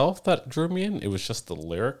music itself that drew me in. It was just the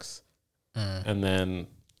lyrics. And then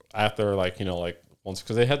after once,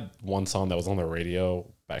 because they had one song that was on the radio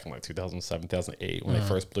back in like 2007, 2008 when they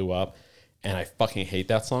first blew up. And I fucking hate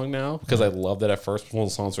that song now because I loved it at first. One of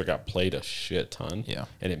the songs that got played a shit ton. Yeah.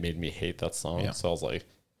 And it made me hate that song. Yeah. So I was like,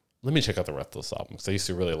 let me check out the rest of this album because I used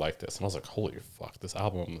to really like this. And I was like, holy fuck, this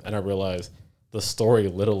album. And I realized the story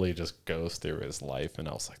literally just goes through his life. And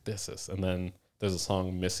I was like, this is. And then there's a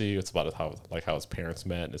song, Missy. It's about how his parents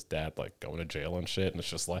met and his dad like going to jail and shit. And it's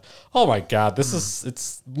just like, oh my God,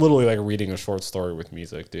 it's literally like reading a short story with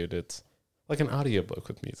music, dude. It's like an audiobook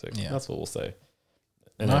with music. Yeah. That's what we'll say.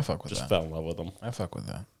 And I fuck with just fell in love with them. I fuck with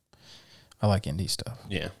that. I like indie stuff.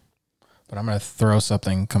 Yeah. But I'm going to throw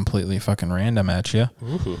something completely fucking random at you.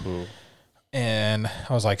 Ooh. And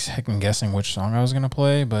I was like second guessing which song I was going to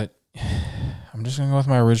play, but I'm just going to go with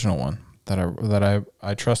my original one that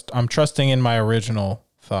I trust. I'm trusting in my original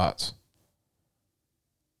thoughts.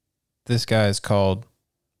 This guy is called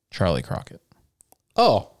Charlie Crockett.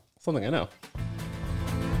 Oh, something I know.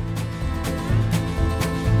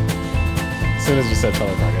 As soon as you said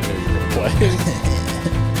Charlie Crockett, I knew you were going to play.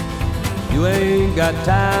 You ain't got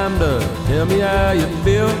time to tell me how you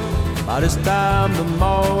feel. By this time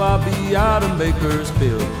tomorrow I'll be out in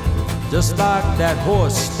Bakersfield. Just like that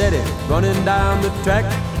horse steady running down the track.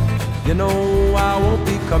 You know I won't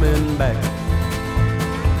be coming back.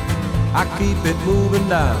 I keep it moving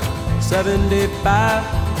down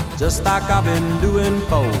 75, just like I've been doing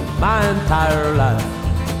for my entire life.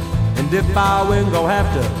 And if I win, gon'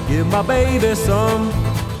 have to give my baby some.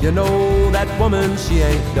 You know that woman, she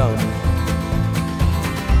ain't done.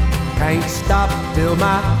 Can't stop till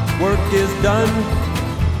my work is done.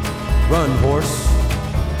 Run, horse.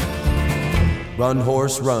 Run,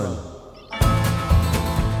 horse, run.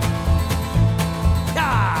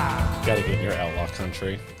 Gotta get in your outlaw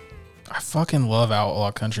country. I fucking love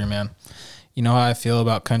outlaw country, man. You know how I feel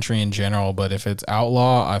about country in general, but if it's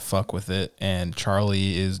outlaw, I fuck with it. And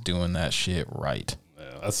Charlie is doing that shit right.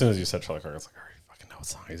 Yeah, as soon as you said Charlie Crockett, I was like, I already fucking know what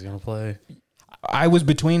song he's gonna play. I was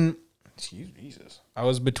between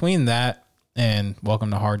that and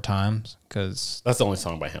Welcome to Hard Times, because That's the only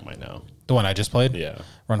song by him I know. the one I just played. Yeah.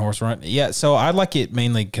 Run Horse Run. Yeah, so I like it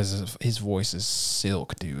mainly because his voice is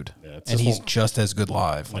silk, dude. Yeah, it's and just he's one- just as good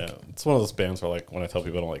live. Like, Yeah, it's one of those bands where, like, when I tell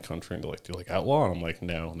people I don't like country, and they're like, "Do you like Outlaw?" And I'm like,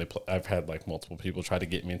 "No." And I've had like multiple people try to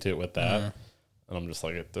get me into it with that, and I'm just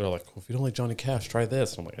like, they're like, "Well, if you don't like Johnny Cash, try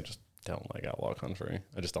this." And I'm like, I just don't like Outlaw country.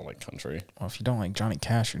 I just don't like country. well, if you don't like Johnny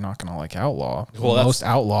Cash, you're not gonna like Outlaw. Well, Most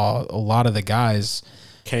Outlaw, a lot of the guys.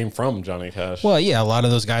 Came from Johnny Cash. Well, yeah, a lot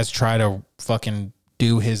of those guys try to fucking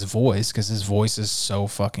do his voice because his voice is so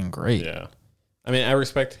fucking great. Yeah. I mean, I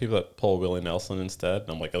respect people that pull Willie Nelson instead.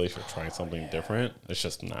 I'm like, at least you're trying something different. It's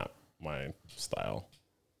just not my style.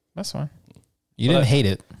 That's fine. You didn't hate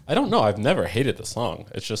it. I don't know. I've never hated the song.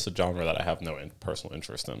 It's just a genre that I have no personal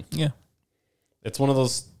interest in. Yeah. It's one of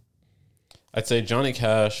those, I'd say Johnny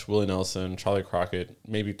Cash, Willie Nelson, Charlie Crockett,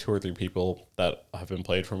 maybe 2 or 3 people that have been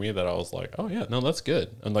played for me that I was like, oh yeah, no, that's good.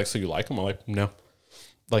 And like, so you like them? I'm like, no.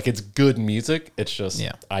 Like, it's good music. It's just,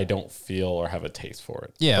 I don't feel or have a taste for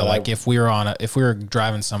it. Yeah, but like if we were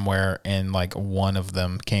driving somewhere and like one of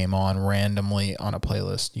them came on randomly on a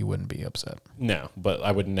playlist, you wouldn't be upset. No, but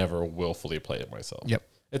I would never willfully play it myself. Yep.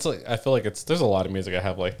 It's like, I feel like there's a lot of music I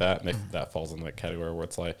have like that, and that falls in that category where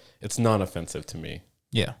it's like, it's non-offensive to me.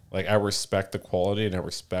 Yeah. Like, I respect the quality and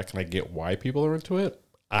I get why people are into it.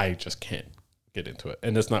 I just can't get into it.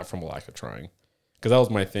 And it's not from a lack of trying. Because that was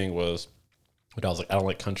my thing was, but I was like, I don't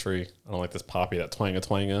like country. I don't like this poppy, that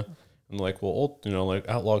twanga. And like, well, old, like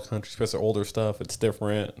outlaw country, especially older stuff, it's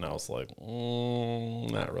different. And I was like,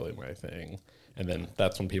 not really my thing. And then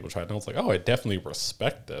that's when people tried, and I was like, oh, I definitely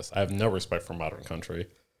respect this. I have no respect for modern country.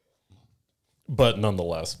 But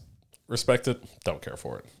nonetheless, respect it, don't care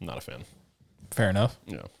for it. I'm not a fan. Fair enough.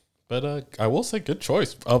 Yeah. But I will say good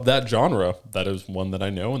choice of that genre. That is one that I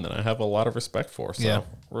know and that I have a lot of respect for. So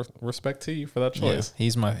respect to you for that choice. Yeah,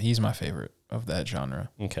 he's my favorite of that genre.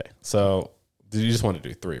 Okay. So you just want to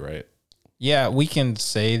do 3, right? Yeah, we can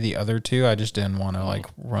say the other 2. I just didn't want to like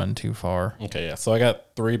run too far. Okay, yeah. So I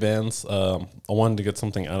got 3 bands. I wanted to get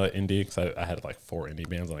something out of indie because I had like 4 indie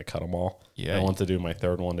bands and I cut them all. Yeah. And I wanted to do my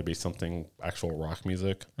 3rd one to be something actual rock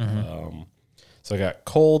music. So I got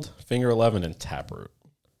Cold, Finger 11, and Taproot.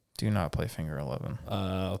 Do not play Finger 11.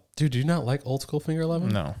 Dude, do you not like old school Finger 11?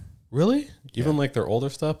 No. Really? Even like their older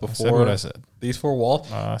stuff before? I said what I said. These 4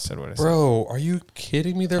 walls? I said what I said. Bro, are you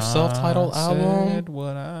kidding me? Their self-titled album? I said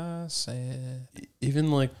what I said. Even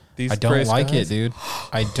like these I don't like guys? it, dude.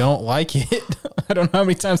 I don't like it. I don't know how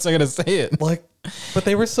many times I gotta say it. Like, but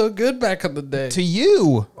they were so good back in the day. To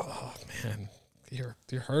you. Oh man, you're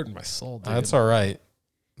hurting my soul, dude. That's all right.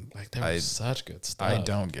 Like, they were such good stuff. I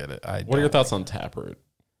don't get it. What are your thoughts on Taproot?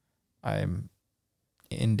 I'm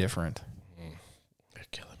indifferent. You're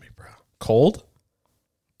killing me, bro. Cold?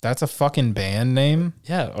 That's a fucking band name?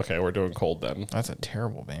 Yeah. Okay, we're doing Cold then. That's a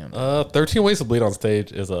terrible band. 13 Ways to Bleed on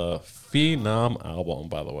Stage is a phenom album,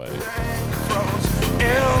 by the way.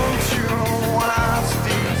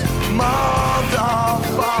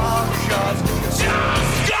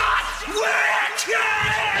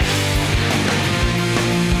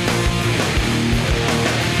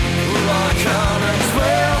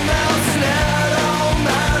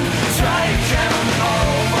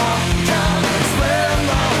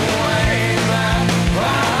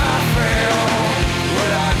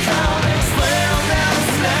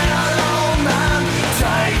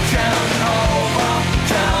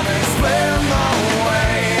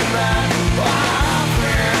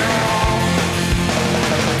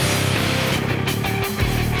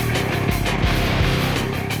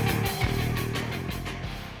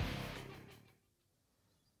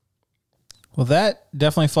 Well, that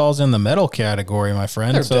definitely falls in the metal category, my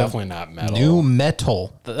friend. They're So, definitely not metal. new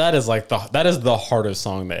metal. That is like that is the hardest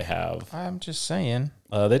song they have. I'm just saying.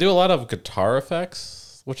 They do a lot of guitar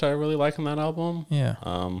effects, which I really like in that album. Yeah.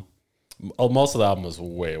 Most of the album is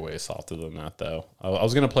way softer than that, though. I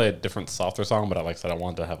was gonna play a different, softer song, but like I said, I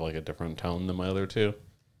wanted to have like a different tone than my other 2,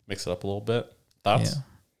 mix it up a little bit. Thoughts?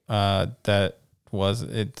 Yeah.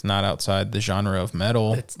 It's not outside the genre of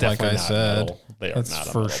metal. It's definitely like I not said. metal. They are It's not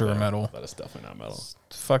a for metal sure band. metal. That is definitely not metal.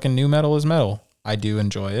 Fucking new metal is metal. I do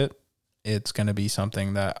enjoy it. It's gonna be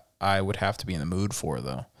something that I would have to be in the mood for,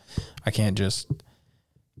 though. I can't just.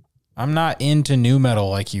 I'm not into new metal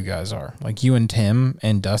like you guys are. Like you and Tim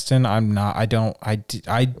and Dustin, I'm not.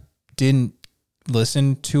 I didn't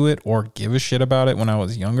listen to it or give a shit about it when I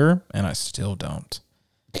was younger, and I still don't.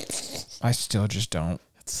 I still just don't.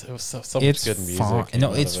 So much good music. Fine.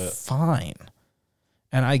 No, it's fine.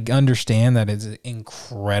 And I understand that it's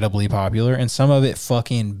incredibly popular, and some of it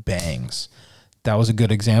fucking bangs. That was a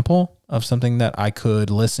good example of something that I could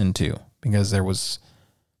listen to because there was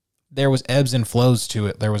there was ebbs and flows to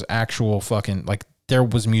it. There was actual fucking, like, there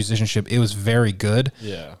was musicianship. It was very good.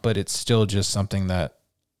 Yeah. But it's still just something that.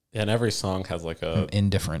 And every song has like a. I'm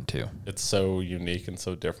indifferent to. It's so unique and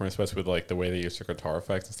so different, especially with like the way they use their guitar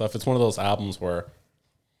effects and stuff. It's one of those albums where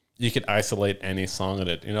you could isolate any song in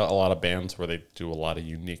it. You know, a lot of bands where they do a lot of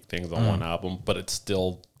unique things on one album, but it's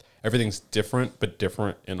still, everything's different, but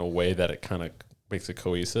different in a way that it kind of makes it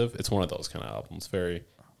cohesive. It's one of those kind of albums. Very,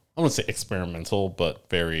 I wouldn't say experimental, but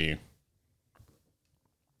very,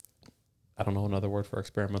 I don't know another word for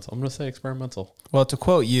experimental. I'm going to say experimental. Well, to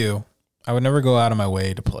quote you, I would never go out of my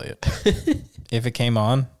way to play it. If it came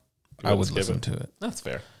on, I would listen to it. That's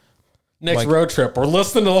fair. Next road trip, we're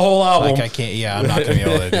listening to the whole album. Like I can't, I'm not going to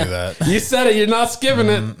be able to do that. You said it, you're not skipping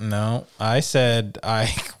it. No, I said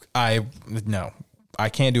no, I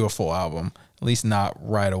can't do a full album, at least not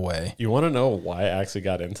right away. You want to know why I actually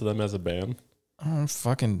got into them as a band?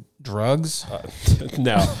 Fucking drugs.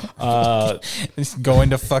 No. Going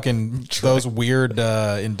to fucking those weird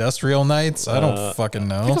industrial nights. I don't fucking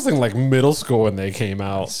know. I think I was in like middle school when they came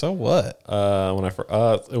out. So what?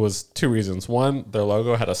 It was two reasons. One, their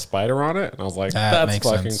logo had a spider on it, and I was like, "That's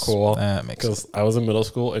fucking cool." That makes sense. Because I was in middle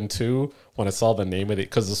school, and two, when I saw the name of it,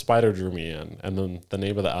 because the spider drew me in, and then the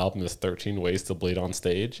name of the album is 13 Ways to Bleed on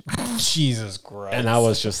Stage. Jesus Christ! And I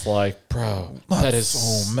was just like, "Bro, that is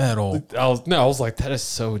so metal." I was like, "That is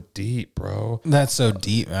so deep, bro." That's so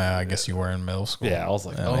deep. I guess you were in middle school. Yeah, I was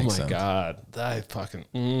like, That "Oh my makes sense. god, I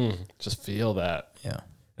fucking just feel that." Yeah.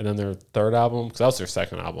 And then their third album, because that was their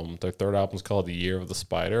second album, their third album is called The Year of the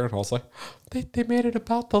Spider. And I was like, they made it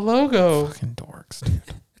about the logo. Fucking dorks, dude.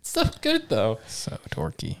 It's so good, though. So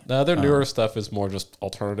dorky. Their newer stuff is more just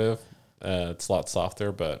alternative. It's a lot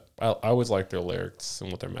softer, but I always like their lyrics and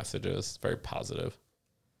what their message is. It's very positive,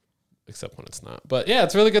 except when it's not. But yeah,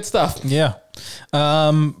 it's really good stuff. Yeah.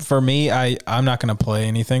 For me, I'm not going to play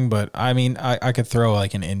anything, but I mean, I could throw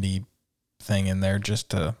like an indie thing in there just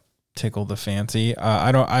to tickle the fancy.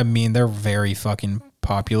 I mean, they're very fucking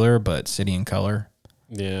popular, but City and Color.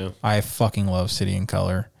 Yeah. I fucking love City and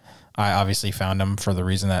Color. I obviously found him for the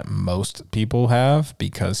reason that most people have,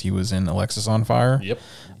 because he was in Alexis on Fire. Yep.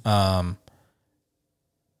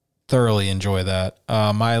 Thoroughly enjoy that.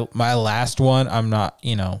 My last one, I'm not,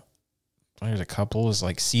 there's a couple, is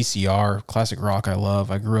like CCR, classic rock I love.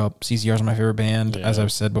 I grew up, CCR is my favorite band, as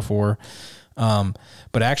I've said before.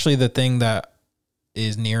 But actually the thing that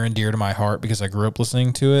is near and dear to my heart, because I grew up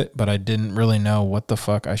listening to it, but I didn't really know what the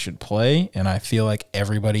fuck I should play, and I feel like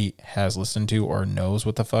everybody has listened to or knows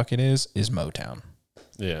what the fuck it is Motown.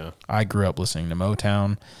 Yeah. I grew up listening to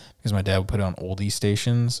Motown because my dad would put it on oldie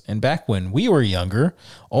stations, and back when we were younger,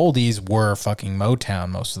 oldies were fucking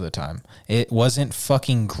Motown most of the time. It wasn't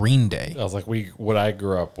fucking Green Day. I was like, what I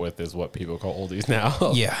grew up with is what people call oldies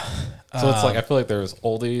now. Yeah. So it's like, I feel like there's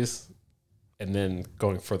oldies, and then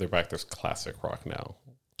going further back, there's classic rock now.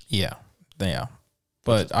 Yeah.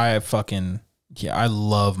 But I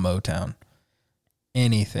love Motown.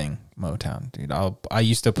 Anything Motown, dude. I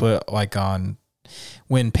used to put like on,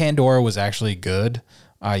 when Pandora was actually good,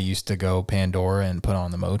 I used to go Pandora and put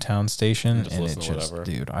on the Motown station, and it just,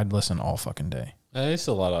 dude, I'd listen all fucking day. I used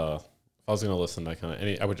to if I was going to listen to kind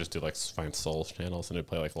of I would just do like find soul channels, and it'd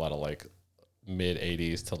play like a lot of like mid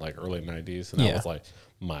 80s to like early 90s, and that was like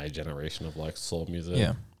my generation of like soul music.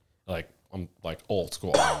 Yeah. Like I'm like old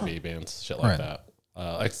school R&B bands, shit like that.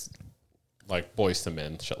 Like Boyz II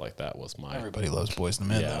Men, shit like that was my. Everybody loves Boyz II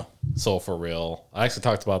Men, though. Soul for Real. I actually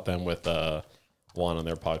talked about them with Juan on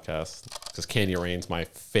their podcast, because Candy Rain's my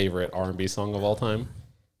favorite R&B song of all time.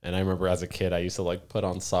 And I remember as a kid, I used to like put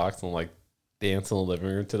on socks and like dance in the living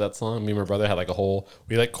room to that song. Me and my brother had like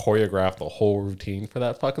we like choreographed the whole routine for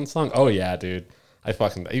that fucking song. Oh yeah, dude.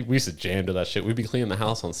 We used to jam to that shit. We'd be cleaning the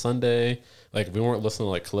house on Sunday. Like if we weren't listening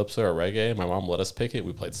to like calypso or reggae, my mom let us pick it.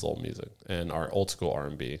 We played soul music and our old school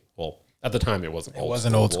R&B. Well, at the time it wasn't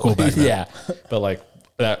old school back then. Yeah. But like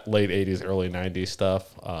that late 80s, early 90s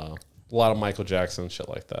stuff. A lot of Michael Jackson, shit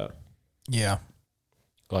like that. Yeah.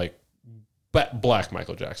 Like black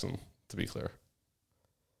Michael Jackson, to be clear.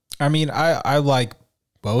 I mean, I like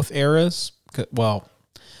both eras. Well,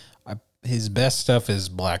 his best stuff is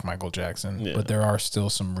black Michael Jackson, but there are still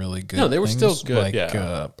some really good. No, they were things, still good.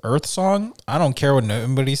 Like Earth Song. I don't care what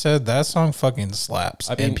nobody said. That song fucking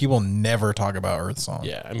slaps. And people never talk about Earth Song.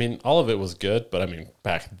 Yeah, I mean, all of it was good, but I mean,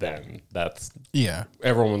 back then,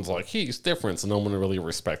 everyone's like, he's different, so no one really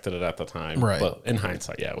respected it at the time. Right. But in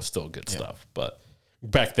hindsight, it was still good stuff. But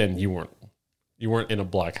back then, you You weren't in a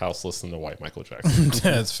black house listening to white Michael Jackson.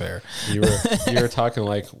 That's fair. You were talking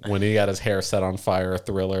like when he got his hair set on fire,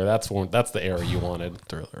 Thriller. That's the era you wanted.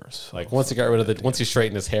 Thrillers. Like once he got rid of once he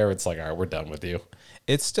straightened his hair, it's like, all right, we're done with you.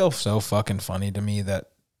 It's still so fucking funny to me that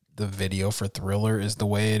the video for Thriller is the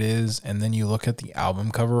way it is, and then you look at the album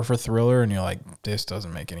cover for Thriller, and you're like, this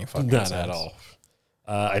doesn't make any fucking sense. Not at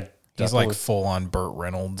all. He's like full on Burt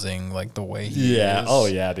Reynoldsing, like the way he is. Oh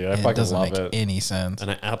yeah, dude. I fucking doesn't love make it. any sense. And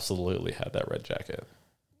I absolutely had that red jacket.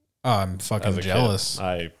 Oh, I'm fucking jealous. Kid,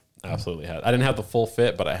 I absolutely had. I didn't have the full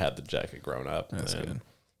fit, but I had the jacket growing up. That's good.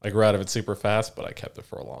 I grew out of it super fast, but I kept it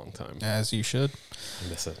for a long time. As you should. I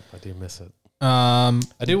miss it. I do miss it. I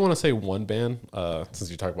do want to say one band, since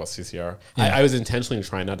you talk about CCR. Yeah. I was intentionally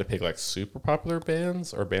trying not to pick like super popular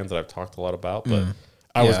bands or bands that I've talked a lot about, but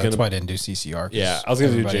that's why I didn't do CCR. Yeah, I was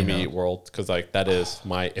gonna do Jimmy Eat World because like that is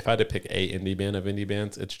if I had to pick a indie band of indie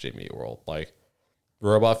bands, it's Jimmy Eat World. Like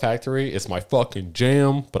Robot Factory is my fucking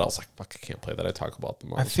jam, but I was like, fuck, I can't play that. I talk about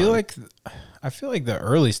them all the time. I feel like the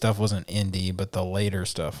early stuff wasn't indie, but the later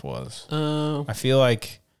stuff was. I feel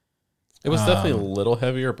like it was definitely a little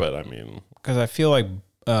heavier, but I mean, because I feel like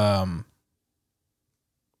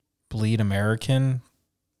Bleed American,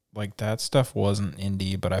 like that stuff wasn't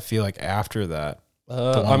indie, but I feel like after that.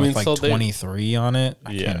 The one with like 23 on it.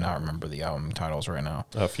 I cannot remember the album titles right now.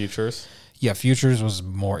 Futures. Yeah, Futures was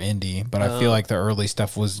more indie, but I feel like the early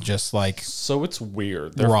stuff was just like so it's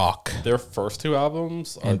weird. Rock. Their first two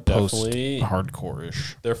albums are and definitely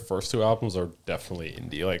hardcore-ish. Their first two albums are definitely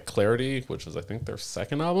indie. Like Clarity, which was I think their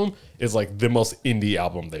second album, is like the most indie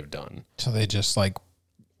album they've done. So they just like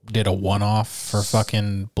did a one-off for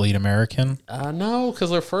fucking Bleed American? No, because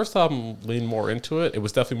their first album leaned more into it. It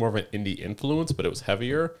was definitely more of an indie influence, but it was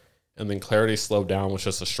heavier. And then Clarity Slowed Down was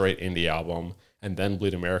just a straight indie album. And then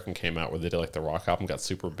Bleed American came out where they did like the rock album, got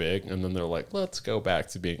super big. And then they're like, let's go back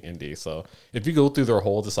to being indie. So if you go through their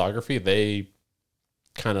whole discography, they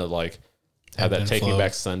kind of like have that Taking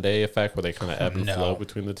Back Sunday effect where they kind of ebb and flow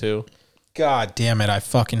between the two. God damn it. I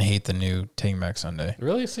fucking hate the new Taking Back Sunday.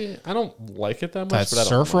 Really? See, I don't like it that much. That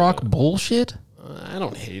surf rock bullshit? I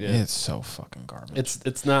don't hate it. It's so fucking garbage.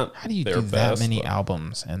 It's not. How do you do that many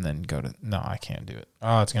albums and then go to? No, I can't do it.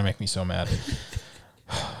 Oh, it's gonna make me so mad.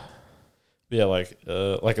 Yeah, like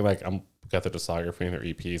I'm got the discography and their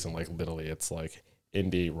EPs, and like literally, it's like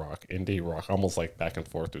indie rock, almost like back and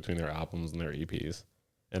forth between their albums and their EPs.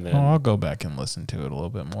 And then I'll go back and listen to it a little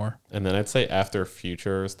bit more. And then I'd say after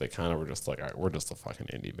Futures, they kind of were just like, all right, we're just a fucking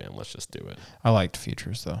indie band. Let's just do it. I liked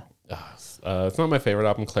Futures though. It's not my favorite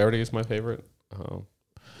album. Clarity is my favorite. But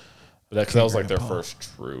that was like their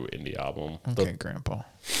first true indie album. Okay, Grandpa.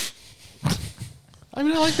 I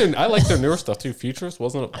mean, I like their newer stuff too. Futures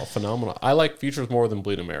wasn't a phenomenal. I like Futures more than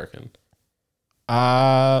Bleed American.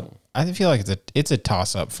 I feel like it's a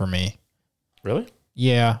toss up for me. Really?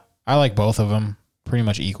 Yeah, I like both of them pretty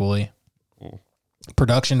much equally.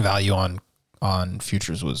 Production value on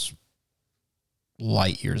Futures was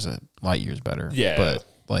light years better. Yeah, but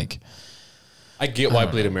like, I get why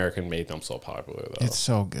Bleed American made them so popular though. It's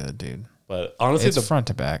so good, dude. But honestly, it's front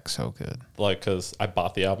to back so good. Like, because I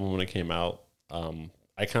bought the album when it came out.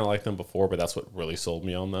 I kind of liked them before, but that's what really sold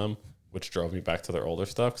me on them, which drove me back to their older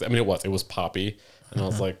stuff. 'Cause, I mean, it was poppy, and I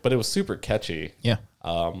was like, but it was super catchy. Yeah.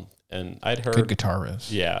 And I'd heard good guitar riffs.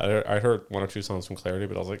 Yeah, I heard one or two songs from Clarity,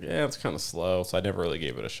 but I was like, yeah, it's kind of slow, so I never really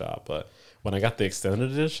gave it a shot. But when I got the extended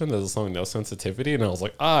edition, there's a song No Sensitivity, and I was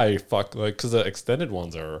like, because the extended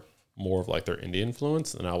ones are more of like their indie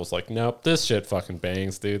influence, and I was like, nope, this shit fucking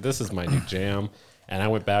bangs, dude. This is my new jam. And I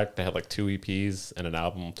went back, they had like 2 EPs and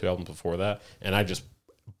two albums before that, and I just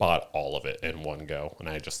bought all of it in one go, and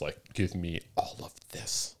I just like, give me all of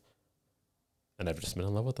this. And I've just been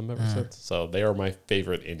in love with them ever since. So they are my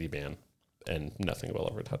favorite indie band, and nothing will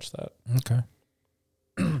ever touch that. Okay.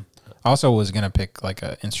 I also was going to pick like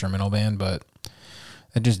an instrumental band, but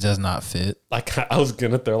it just does not fit. Like I was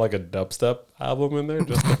going to throw like a dubstep album in there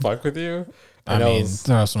just to fuck with you. I mean,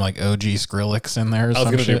 throw some like OG Skrillex in there or something.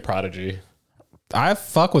 I was going to do Prodigy. I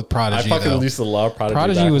fuck with Prodigy. I fucking used to love Prodigy.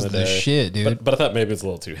 Prodigy was the shit, dude. But I thought maybe it's a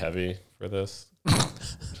little too heavy for this.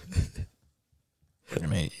 I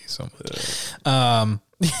hate you so much. I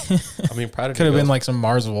mean, Prodigy could have been like some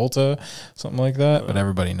Mars Volta, something like that. But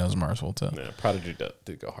everybody knows Mars Volta. Yeah, Prodigy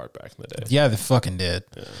did go hard back in the day. Yeah, they fucking did.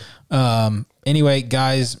 Yeah. Anyway,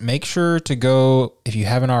 guys, make sure to go, if you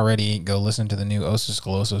haven't already, go listen to the new Osos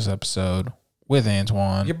Colosos episode with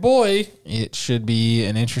Antoine. Your boy. It should be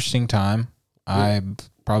an interesting time. Yeah. I've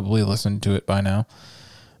probably listened to it by now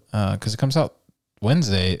because it comes out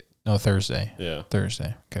Thursday. Yeah.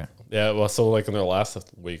 Thursday. Okay. Yeah, well, so like in their last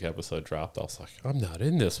week episode dropped, I was like, I'm not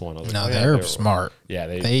in this one. I was like, no, they're smart. Yeah,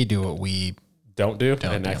 they do what we don't do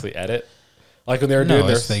and actually edit. Like when they were no, doing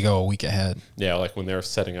their, they go a week ahead. Yeah, like when they were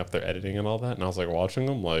setting up their editing and all that, and I was like watching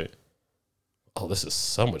them, like, oh, this is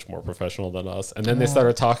so much more professional than us. And then they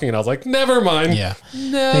started talking, and I was like, never mind. Yeah,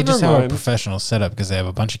 never they just mind. have a professional setup because they have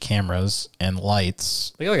a bunch of cameras and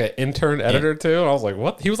lights. They got like an intern editor too. And I was like,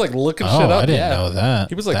 what? He was like looking shit up. I didn't know that.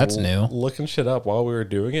 He was like, that's new. Looking shit up while we were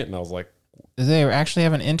doing it, and I was like, do they actually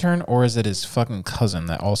have an intern, or is it his fucking cousin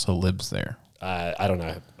that also lives there? I don't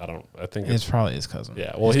know. I think it's probably his cousin.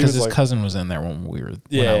 Yeah. Well, because his cousin was in there when we were.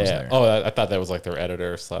 Yeah. When I was there. Oh, I thought that was like their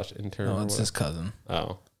editor / intern. No, it's his cousin.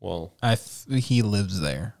 Oh, well. He lives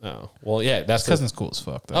there. Oh, well, yeah. That's his cousin's cool as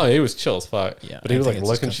fuck, though. Oh, he was chill as fuck. Yeah. But he was like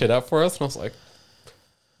looking shit up for us, and I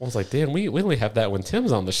was like, damn, we only have that when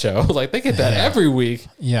Tim's on the show. Like they get that every week.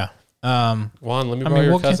 Yeah. Juan, let me borrow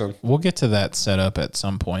your cousin. We'll get to that setup at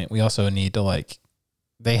some point. We also need to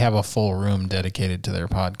they have a full room dedicated to their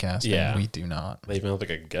podcast. Yeah. And we do not. They even have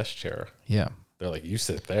like a guest chair. Yeah. They're like, you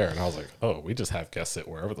sit there. And I was like, oh, we just have guests sit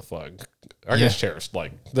wherever the fuck. Our guest chair is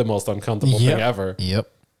like the most uncomfortable thing ever. Yep.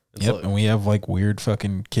 Like, and we have like weird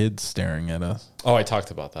fucking kids staring at us. Oh, I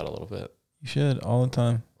talked about that a little bit. You should all the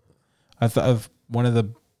time. I thought one of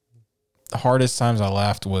the hardest times I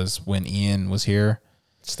laughed was when Ian was here.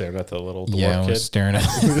 Staring at the little dwarf kid? Was staring at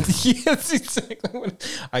yes, exactly.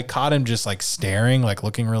 I caught him just like staring, like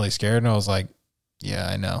looking really scared, and I was like, yeah,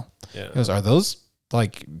 I know. Yeah. He goes, are those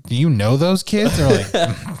like, do you know those kids? Or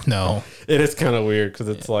like, no. It is kind of weird because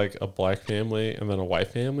it's like a black family and then a white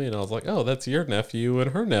family, and I was like, oh, that's your nephew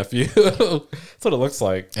and her nephew. That's what it looks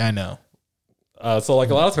like. I know. So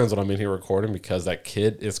like a lot of times when I'm in here recording, because that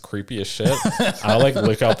kid is creepy as shit, I like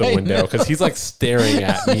look out the window because he's like staring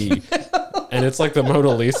at me. And it's like the Mona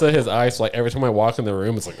Lisa, his eyes, like every time I walk in the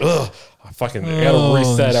room, it's like, ugh, I gotta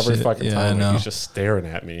reset every fucking time. Like, he's just staring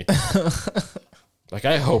at me. Like,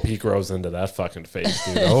 I hope he grows into that fucking face,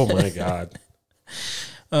 dude. Oh my God.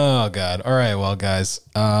 Oh God. All right. Well, guys,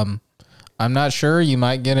 I'm not sure. You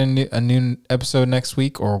might get a new episode next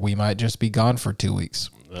week, or we might just be gone for 2 weeks.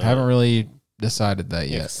 I haven't really decided that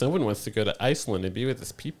yet. Someone wants to go to Iceland and be with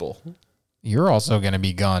his people. You're also going to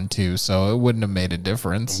be gone too, so it wouldn't have made a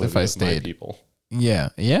difference if I stayed. My people. Yeah.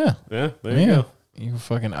 There you go. You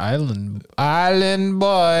fucking island boys. I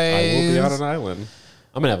will be on an island.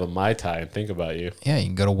 I'm gonna have a Mai Tai and think about you. Yeah, you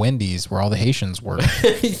can go to Wendy's where all the Haitians work.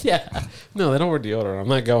 Yeah. No, they don't wear deodorant. I'm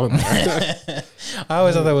not going there. I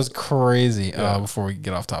always thought that was crazy. Before we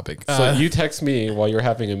get off topic, so you text me while you're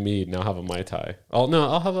having a mead, and I'll have a Mai Tai.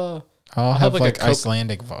 I'll have like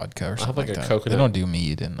Icelandic vodka or something. I'll have like a coconut. They don't do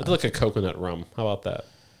mead. I'll do like a coconut rum. How about that?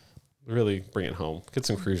 Really bring it home. Get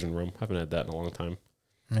some Crucian rum. Haven't had that in a long time.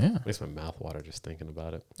 Yeah. Makes my mouth water just thinking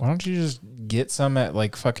about it. Why don't you just get some at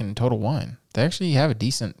like fucking Total Wine? They actually have a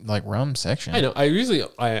decent like rum section. I know. I usually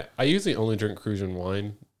only drink Crucian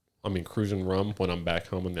rum when I'm back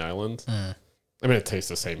home in the islands. I mean, it tastes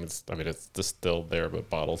the same. It's distilled there, but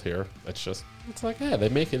bottled here. It's like, yeah, they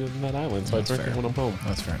make it in that island, so I drink it when I'm home.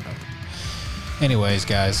 That's fair enough. Anyways,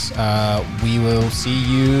 guys, we will see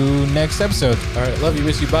you next episode. All right, love you,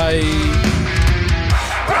 miss you, bye.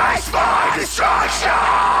 Price for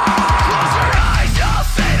destruction!